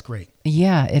 So that's great.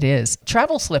 Yeah, it is.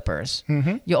 Travel slippers.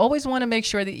 You always want to make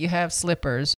sure that you have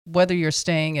slippers, whether you're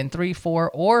staying in 3,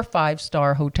 4, or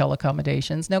 5-star hotel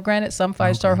accommodations. Now, granted, some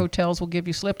 5-star hotels will give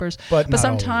you slippers, but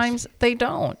sometimes they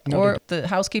don't. Or the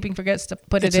housekeeping forgets to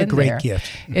put it in there. It's a great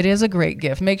gift. It is a great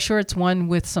gift. Make sure it's one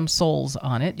with some soles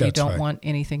on it. You don't want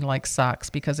anything like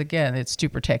socks because, again, it's to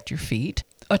protect your feet.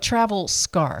 A travel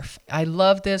scarf. I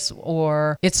love this.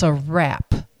 Or it's a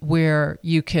wrap, where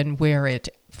you can wear it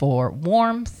for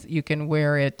warmth, you can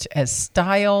wear it as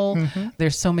style.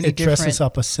 There's so many different... It dresses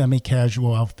up a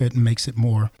semi-casual outfit and makes it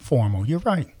more formal. You're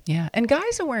right. Yeah, and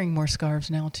guys are wearing more scarves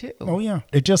now, too. Oh, yeah.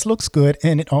 It just looks good,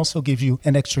 and it also gives you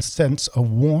an extra sense of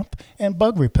warmth and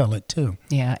bug repellent, too.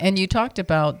 Yeah, and you talked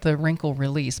about the wrinkle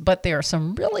release, but there are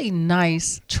some really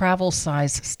nice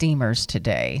travel-size steamers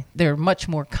today. They're much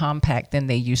more compact than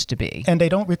they used to be. And they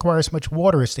don't require as much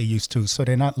water as they used to, so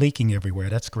they're not leaking everywhere.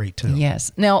 That's great, too.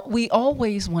 Yes. Now, we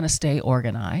always want to stay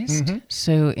organized.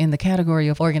 So in the category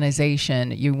of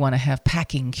organization, you want to have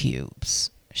packing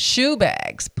cubes. Shoe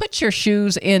bags. Put your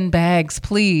shoes in bags,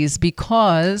 please,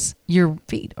 because your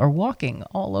feet are walking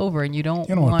all over and you don't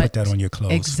want to put that on your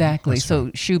clothes. Exactly.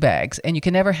 So shoe bags. And you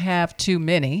can never have too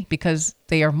many because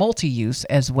they are multi-use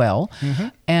as well.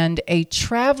 And a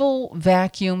travel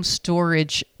vacuum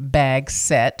storage bag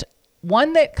set,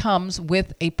 one that comes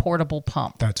with a portable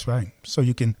pump. That's right. So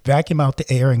you can vacuum out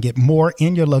the air and get more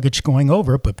in your luggage going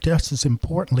over. But just as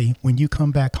importantly, when you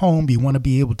come back home, you want to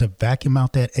be able to vacuum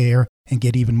out that air and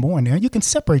get even more in there. You can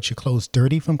separate your clothes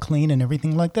dirty from clean and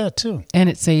everything like that, too. And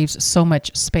it saves so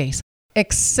much space.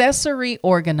 Accessory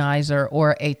organizer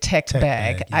or a tech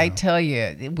bag. I tell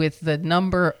you, with the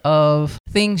number of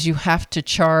things you have to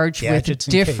charge gadgets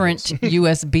with different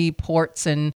USB ports,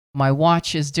 and my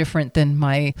watch is different than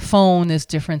my phone, is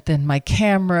different than my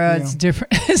camera. It's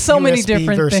different. So USB many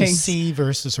different versus things. C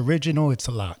versus original. It's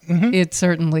a lot. It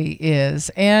certainly is.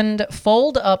 And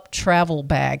fold up travel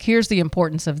bag. Here's the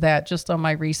importance of that. Just on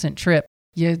my recent trip,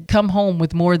 you come home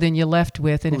with more than you left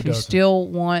with. And if you still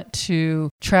want to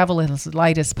travel as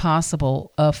light as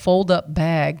possible, a fold up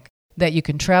bag that you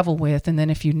can travel with. And then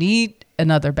if you need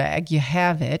another bag, you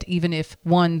have it, even if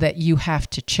one that you have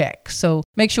to check. So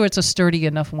make sure it's a sturdy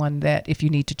enough one that if you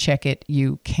need to check it,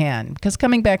 you can. Because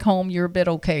coming back home, you're a bit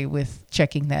okay with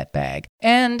checking that bag.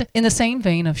 And in the same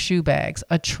vein of shoe bags,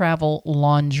 a travel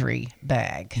laundry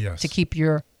bag to keep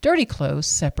your dirty clothes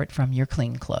separate from your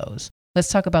clean clothes. Let's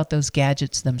talk about those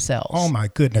gadgets themselves. Oh, my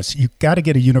goodness. You got to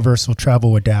get a universal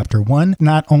travel adapter. One,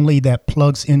 not only that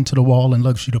plugs into the wall and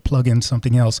allows you to plug in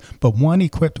something else, but one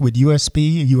equipped with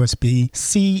USB,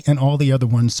 USB-C, and all the other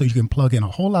ones so you can plug in a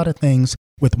whole lot of things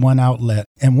with one outlet,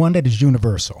 and one that is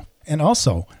universal. And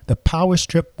also, the power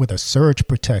strip with a surge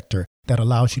protector. that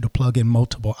allows you to plug in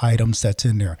multiple items that's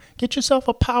in there. Get yourself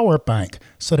a power bank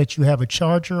so that you have a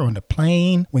charger on the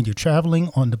plane, when you're traveling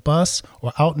on the bus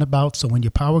or out and about, so when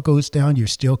your power goes down, you're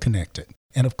still connected.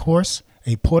 And of course,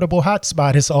 a portable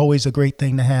hotspot is always a great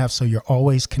thing to have, so you're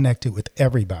always connected with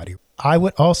everybody. I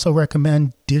would also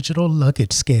recommend digital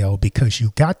luggage scale, because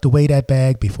you got to weigh that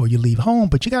bag before you leave home,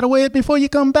 but you got to weigh it before you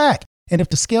come back. And if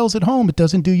the scale's at home, it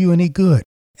doesn't do you any good.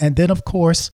 And then, of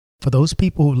course, for those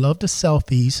people who love the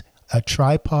selfies, a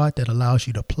tripod that allows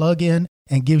you to plug in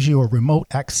and gives you a remote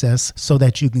access so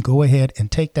that you can go ahead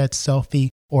and take that selfie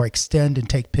or extend and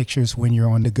take pictures when you're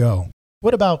on the go.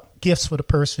 What about gifts for the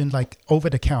person, like over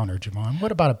the counter, Javon?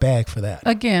 What about a bag for that?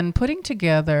 Again, putting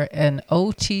together an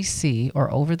OTC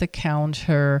or over the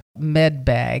counter med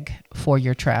bag for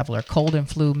your traveler: cold and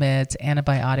flu meds,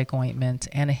 antibiotic ointments,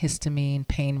 antihistamine,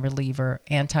 pain reliever,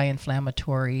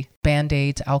 anti-inflammatory,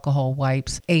 Band-Aids, alcohol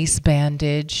wipes, ACE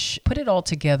bandage. Put it all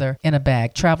together in a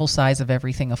bag, travel size of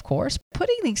everything, of course.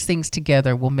 Putting these things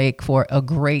together will make for a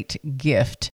great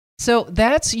gift. So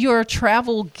that's your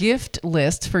travel gift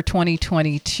list for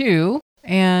 2022.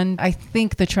 And I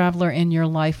think the traveler in your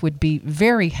life would be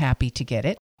very happy to get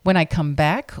it. When I come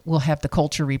back, we'll have the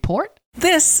Culture Report.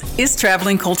 This is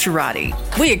Traveling Culturati.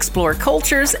 We explore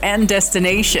cultures and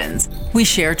destinations. We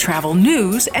share travel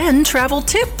news and travel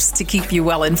tips to keep you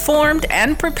well informed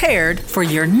and prepared for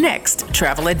your next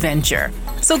travel adventure.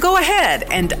 So go ahead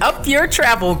and up your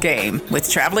travel game with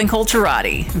Traveling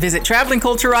Culturati. Visit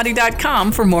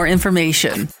travelingculturati.com for more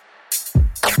information.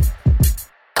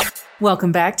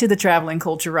 Welcome back to the Traveling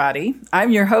Culturati.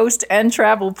 I'm your host and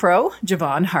travel pro,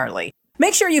 Javon Harley.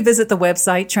 Make sure you visit the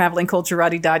website,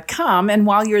 travelingculturati.com, and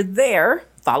while you're there,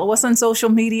 follow us on social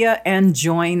media and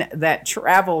join that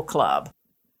travel club.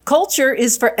 Culture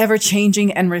is forever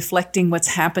changing and reflecting what's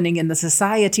happening in the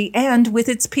society and with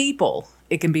its people.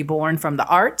 It can be born from the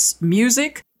arts,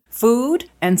 music, food,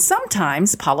 and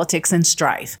sometimes politics and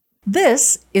strife.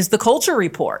 This is the Culture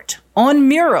Report on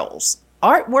murals,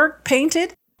 artwork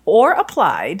painted or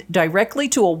applied directly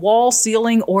to a wall,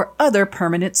 ceiling, or other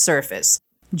permanent surface.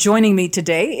 Joining me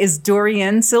today is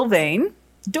Dorian Sylvain.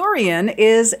 Dorian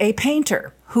is a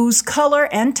painter whose color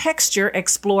and texture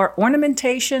explore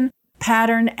ornamentation,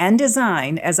 pattern, and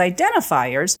design as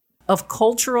identifiers of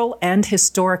cultural and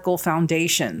historical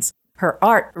foundations. Her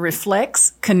art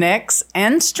reflects, connects,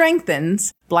 and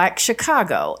strengthens Black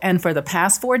Chicago, and for the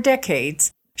past 4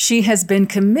 decades, she has been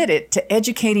committed to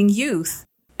educating youth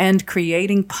and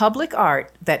creating public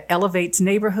art that elevates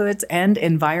neighborhoods and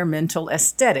environmental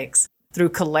aesthetics through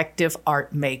collective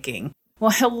art making.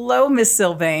 Well, hello, Miss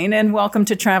Sylvain, and welcome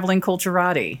to Traveling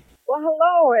Culturati. Well,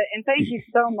 hello, and thank you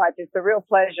so much. It's a real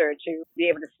pleasure to be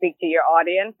able to speak to your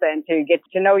audience and to get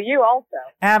to know you also.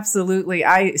 Absolutely.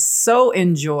 I so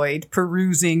enjoyed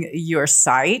perusing your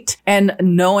site and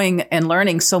knowing and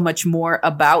learning so much more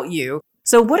about you.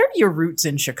 So what are your roots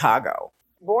in Chicago?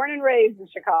 Born and raised in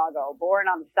Chicago, born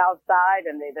on the South Side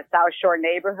in the South Shore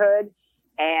neighborhood.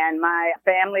 And my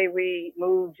family, we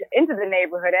moved into the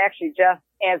neighborhood actually just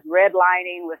as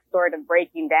redlining was sort of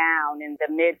breaking down in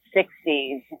the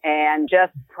mid-'60s and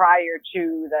just prior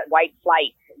to the white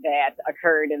flight that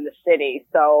occurred in the city.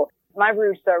 So my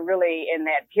roots are really in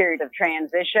that period of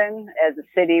transition as the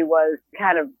city was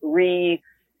kind of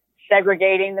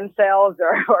segregating themselves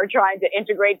or trying to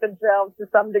integrate themselves to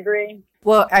some degree.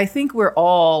 Well, I think we're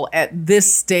all at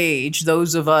this stage,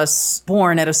 those of us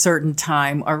born at a certain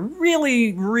time, are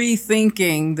really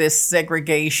rethinking this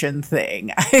segregation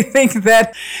thing. I think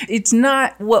that it's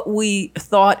not what we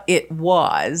thought it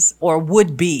was or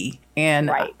would be. And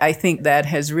right. I think that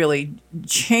has really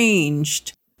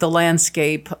changed the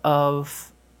landscape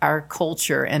of our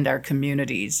culture and our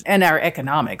communities and our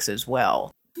economics as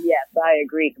well. Yes, I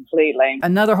agree completely.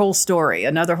 Another whole story,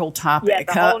 another whole topic.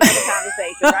 Yes, a whole other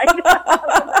conversation, right? Go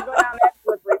down that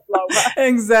slippery slope.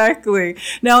 Exactly.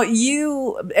 Now,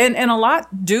 you, and a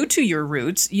lot due to your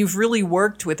roots, you've really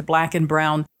worked with Black and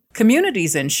Brown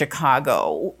communities in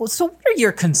Chicago. So what are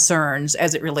your concerns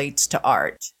as it relates to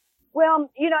art? Well,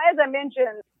 as I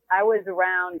mentioned, I was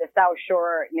around the South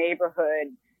Shore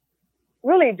neighborhood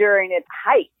really during its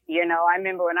height. I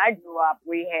remember when I grew up,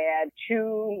 we had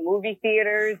 2 movie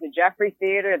theaters, the Jeffrey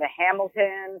Theater, the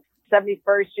Hamilton.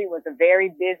 71st Street was a very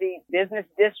busy business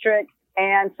district.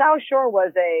 And South Shore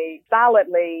was a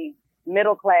solidly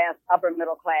middle-class,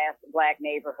 upper-middle-class Black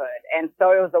neighborhood. And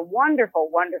so it was a wonderful,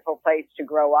 wonderful place to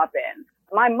grow up in.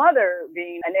 My mother,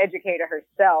 being an educator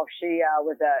herself, she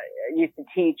used to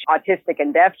teach autistic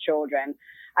and deaf children.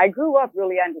 I grew up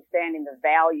really understanding the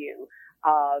value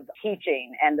of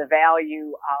teaching and the value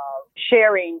of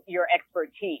sharing your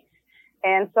expertise.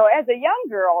 And so as a young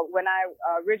girl, when I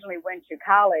originally went to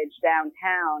college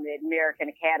downtown at American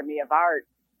Academy of Art,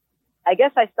 I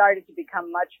guess I started to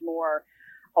become much more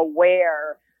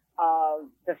aware of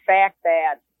the fact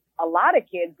that a lot of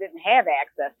kids didn't have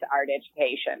access to art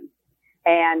education.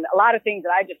 And a lot of things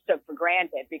that I just took for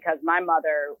granted because my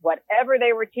mother, whatever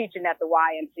they were teaching at the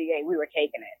YMCA, we were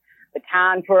taking it.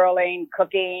 Baton twirling,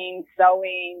 cooking,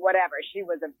 sewing, whatever. She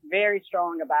was very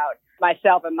strong about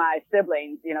myself and my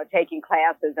siblings, taking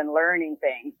classes and learning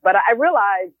things. But I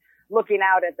realized looking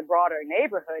out at the broader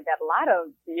neighborhood that a lot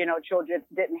of, children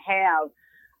didn't have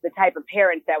the type of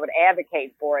parents that would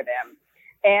advocate for them.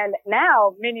 And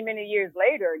now, many, many years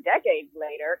later, decades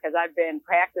later, because I've been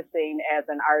practicing as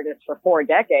an artist for 4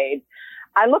 decades,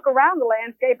 I look around the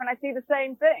landscape and I see the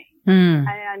same thing.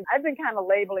 And I've been kind of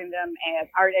labeling them as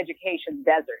art education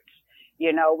deserts,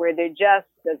 where there just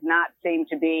does not seem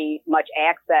to be much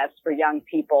access for young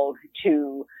people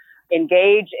to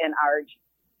engage in art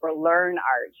or learn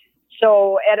art.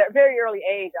 So at a very early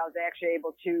age, I was actually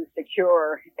able to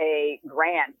secure a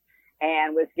grant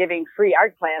and was giving free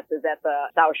art classes at the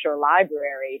South Shore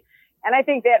Library. And I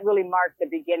think that really marked the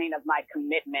beginning of my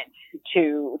commitment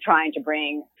to trying to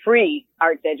bring free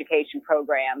arts education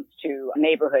programs to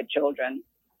neighborhood children.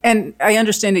 And I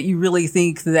understand that you really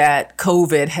think that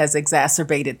COVID has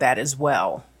exacerbated that as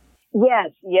well.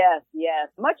 Yes.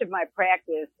 Much of my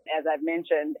practice, as I've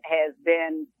mentioned, has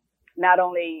been not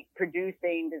only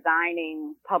producing,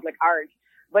 designing public art,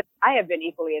 but I have been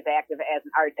equally as active as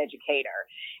an art educator.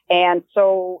 And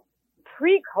so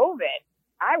pre-COVID,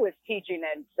 I was teaching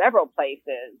in several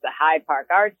places, the Hyde Park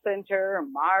Arts Center,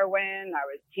 Marwin. I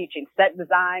was teaching set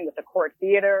design with the Court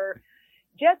Theater.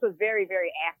 Just was very,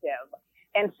 very active.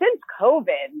 And since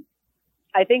COVID,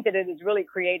 I think that it has really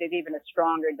created even a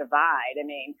stronger divide. I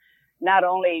mean, not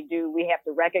only do we have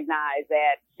to recognize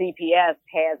that CPS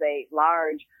has a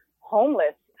large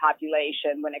homeless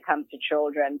population when it comes to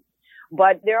children,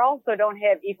 but they also don't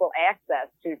have equal access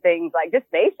to things like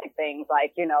just basic things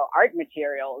like, art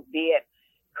materials, be it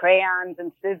crayons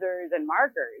and scissors and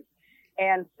markers.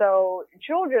 And so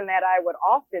children that I would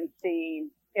often see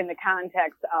in the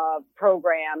context of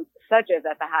programs such as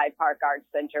at the Hyde Park Arts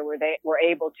Center, where they were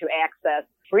able to access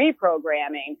free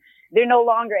programming, they're no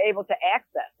longer able to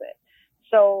access it.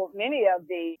 So many of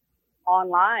the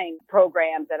online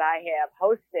programs that I have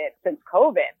hosted since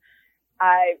COVID,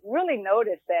 I really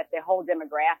noticed that the whole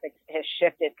demographic has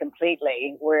shifted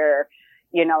completely, where,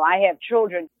 I have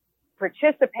children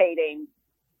participating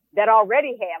that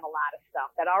already have a lot of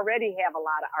stuff, that already have a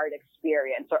lot of art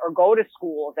experience, or go to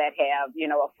schools that have,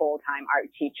 a full-time art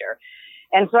teacher.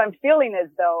 And so I'm feeling as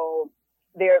though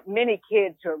there are many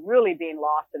kids who are really being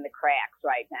lost in the cracks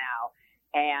right now.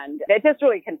 And that just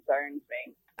really concerns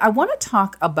me. I want to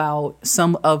talk about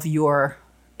some of your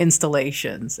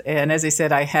installations. And as I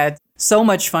said, I had so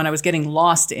much fun. I was getting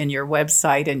lost in your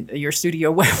website and your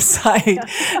studio website,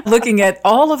 looking at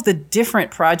all of the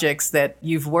different projects that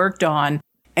you've worked on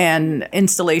and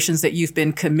installations that you've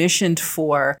been commissioned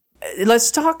for.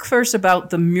 Let's talk first about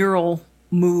the Mural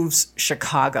Moves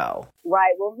Chicago.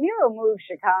 Right. Well, Mural Moves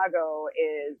Chicago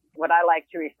is what I like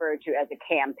to refer to as a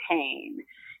campaign.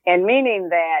 And meaning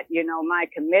that, my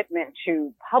commitment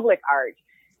to public art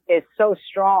is so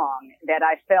strong that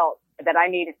I felt that I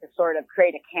needed to sort of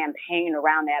create a campaign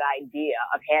around that idea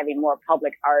of having more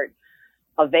public art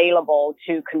available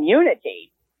to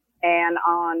community. And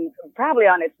probably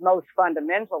on its most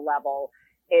fundamental level,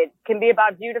 it can be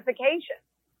about beautification.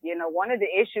 One of the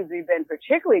issues we've been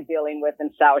particularly dealing with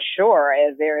in South Shore,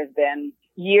 as there has been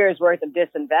years worth of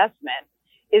disinvestment,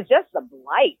 is just the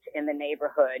blight in the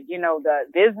neighborhood. The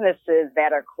businesses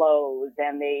that are closed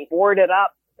and the boarded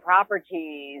up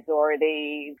properties or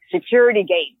the security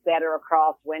gates that are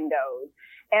across windows.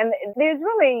 And there's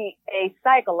really a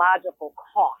psychological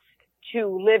cost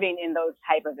to living in those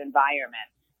type of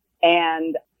environments.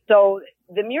 And so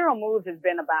the Mural Moves has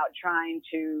been about trying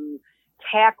to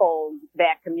tackle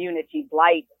that community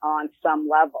blight on some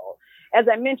level. As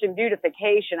I mentioned,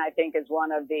 beautification, I think, is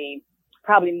one of the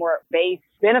probably more base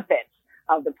benefits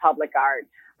of the public art.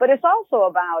 But it's also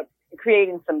about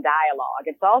creating some dialogue.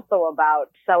 It's also about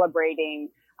celebrating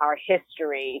our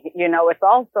history. It's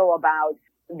also about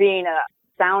being a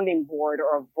sounding board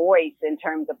or a voice in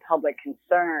terms of public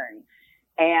concern.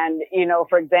 And,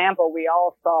 for example, we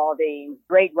all saw the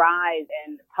great rise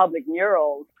in public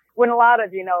murals when a lot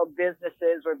of,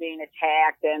 businesses were being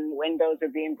attacked and windows were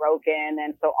being broken.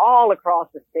 And so all across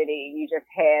the city, you just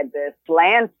had this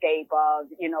landscape of,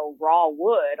 raw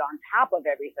wood on top of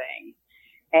everything.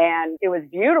 And it was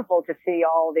beautiful to see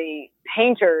all the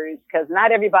painters, because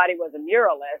not everybody was a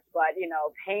muralist, but,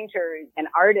 painters and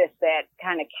artists that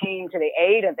kind of came to the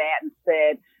aid of that and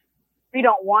said, we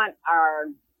don't want our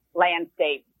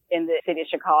landscape in the city of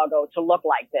Chicago to look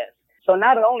like this. So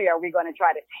not only are we going to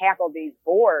try to tackle these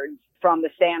boards from the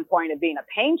standpoint of being a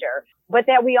painter, but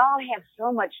that we all have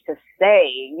so much to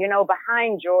say.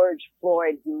 Behind George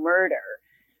Floyd's murder,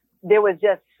 there was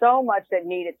just so much that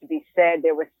needed to be said.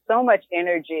 There was so much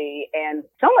energy and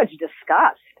so much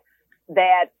disgust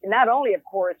that not only, of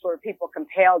course, were people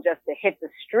compelled just to hit the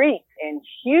streets in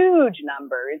huge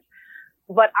numbers,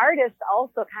 but artists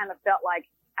also kind of felt like,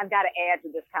 I've got to add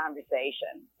to this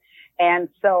conversation. And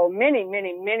so many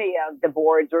of the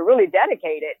boards were really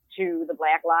dedicated to the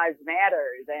Black Lives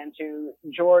Matters and to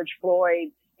George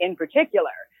Floyd in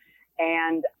particular.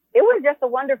 And it was just a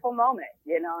wonderful moment,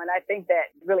 and I think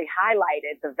that really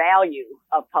highlighted the value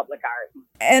of public art.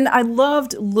 And I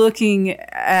loved looking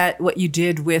at what you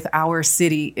did with Our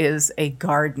City is a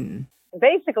Garden.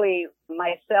 Basically,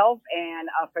 myself and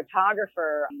a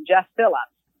photographer, Jeff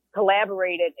Phillips,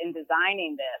 collaborated in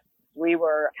designing this. We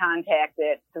were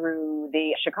contacted through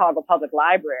the Chicago Public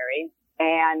Library,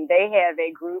 and they have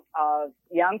a group of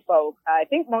young folk, I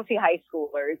think mostly high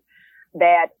schoolers,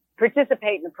 that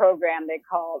participate in a program they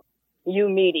call U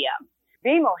Media.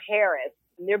 BMO Harris,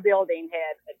 their building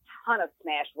had a ton of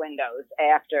smashed windows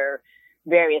after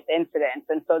various incidents.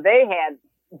 And so they had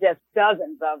just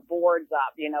dozens of boards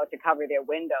up, to cover their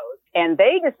windows. And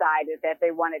they decided that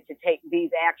they wanted to take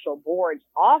these actual boards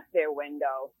off their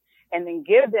window and then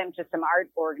give them to some art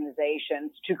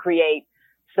organizations to create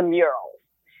some murals.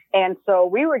 And so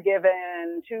we were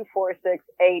given 8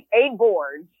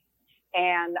 boards.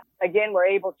 And again, we're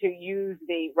able to use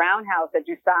the roundhouse at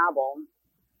DuSable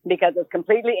because it's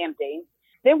completely empty.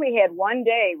 Then we had one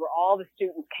day where all the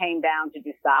students came down to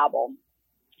DuSable,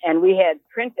 and we had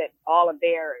printed all of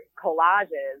their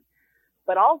collages,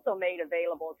 but also made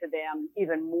available to them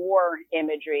even more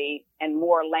imagery and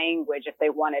more language if they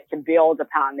wanted to build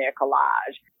upon their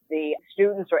collage. The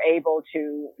students were able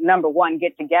to, number one,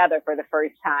 get together for the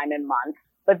first time in months,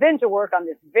 but then to work on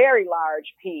this very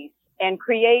large piece and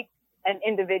create an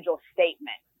individual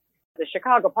statement. The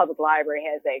Chicago Public Library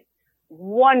has a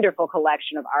wonderful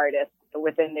collection of artists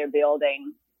within their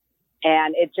building.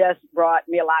 And it just brought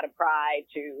me a lot of pride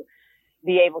to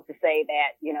be able to say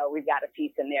that, we've got a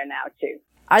piece in there now too.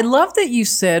 I love that you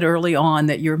said early on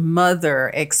that your mother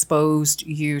exposed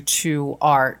you to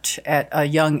art at a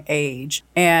young age,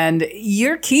 and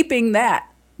you're keeping that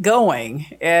going,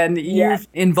 and you've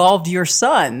involved your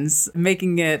sons,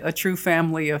 making it a true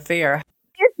family affair.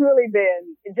 It's really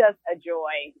been just a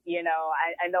joy.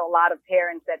 I know a lot of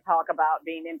parents that talk about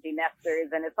being empty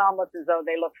nesters, and it's almost as though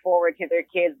they look forward to their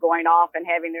kids going off and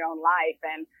having their own life.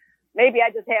 And maybe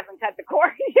I just haven't cut the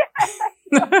cord yet.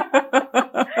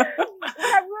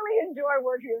 I really enjoy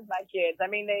working with my kids. I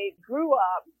mean, they grew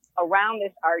up around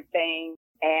this art thing,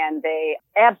 and they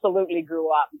absolutely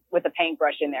grew up with a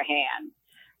paintbrush in their hand.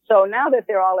 So now that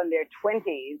they're all in their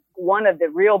 20s, one of the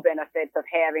real benefits of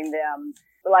having them,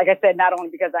 like I said, not only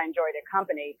because I enjoy their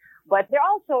company, but their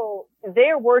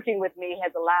working with me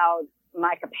has allowed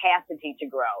my capacity to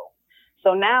grow.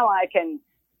 So now I can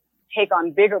take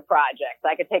on bigger projects.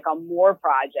 I can take on more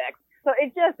projects. So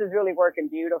it just is really working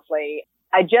beautifully.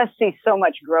 I just see so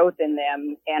much growth in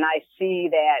them, and I see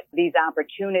that these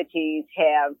opportunities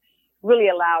have really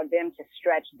allowed them to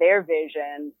stretch their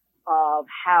vision of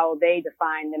how they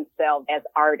define themselves as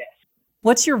artists.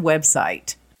 What's your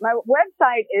website? My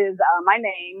website is my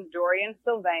name,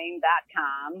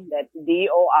 DorianSylvain.com. That's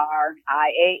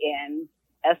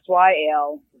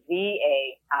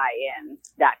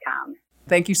DorianSylvain.com.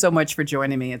 Thank you so much for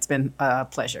joining me. It's been a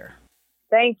pleasure.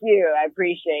 Thank you. I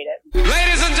appreciate it.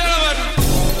 Ladies and gentlemen.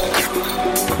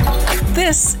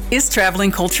 This is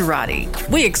Traveling Culturati.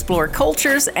 We explore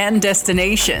cultures and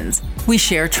destinations. We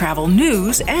share travel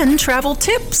news and travel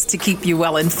tips to keep you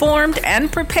well informed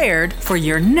and prepared for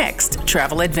your next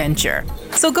travel adventure.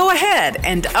 So go ahead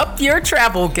and up your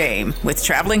travel game with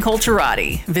Traveling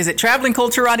Culturati. Visit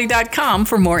travelingculturati.com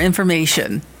for more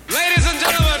information. Ladies and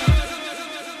gentlemen.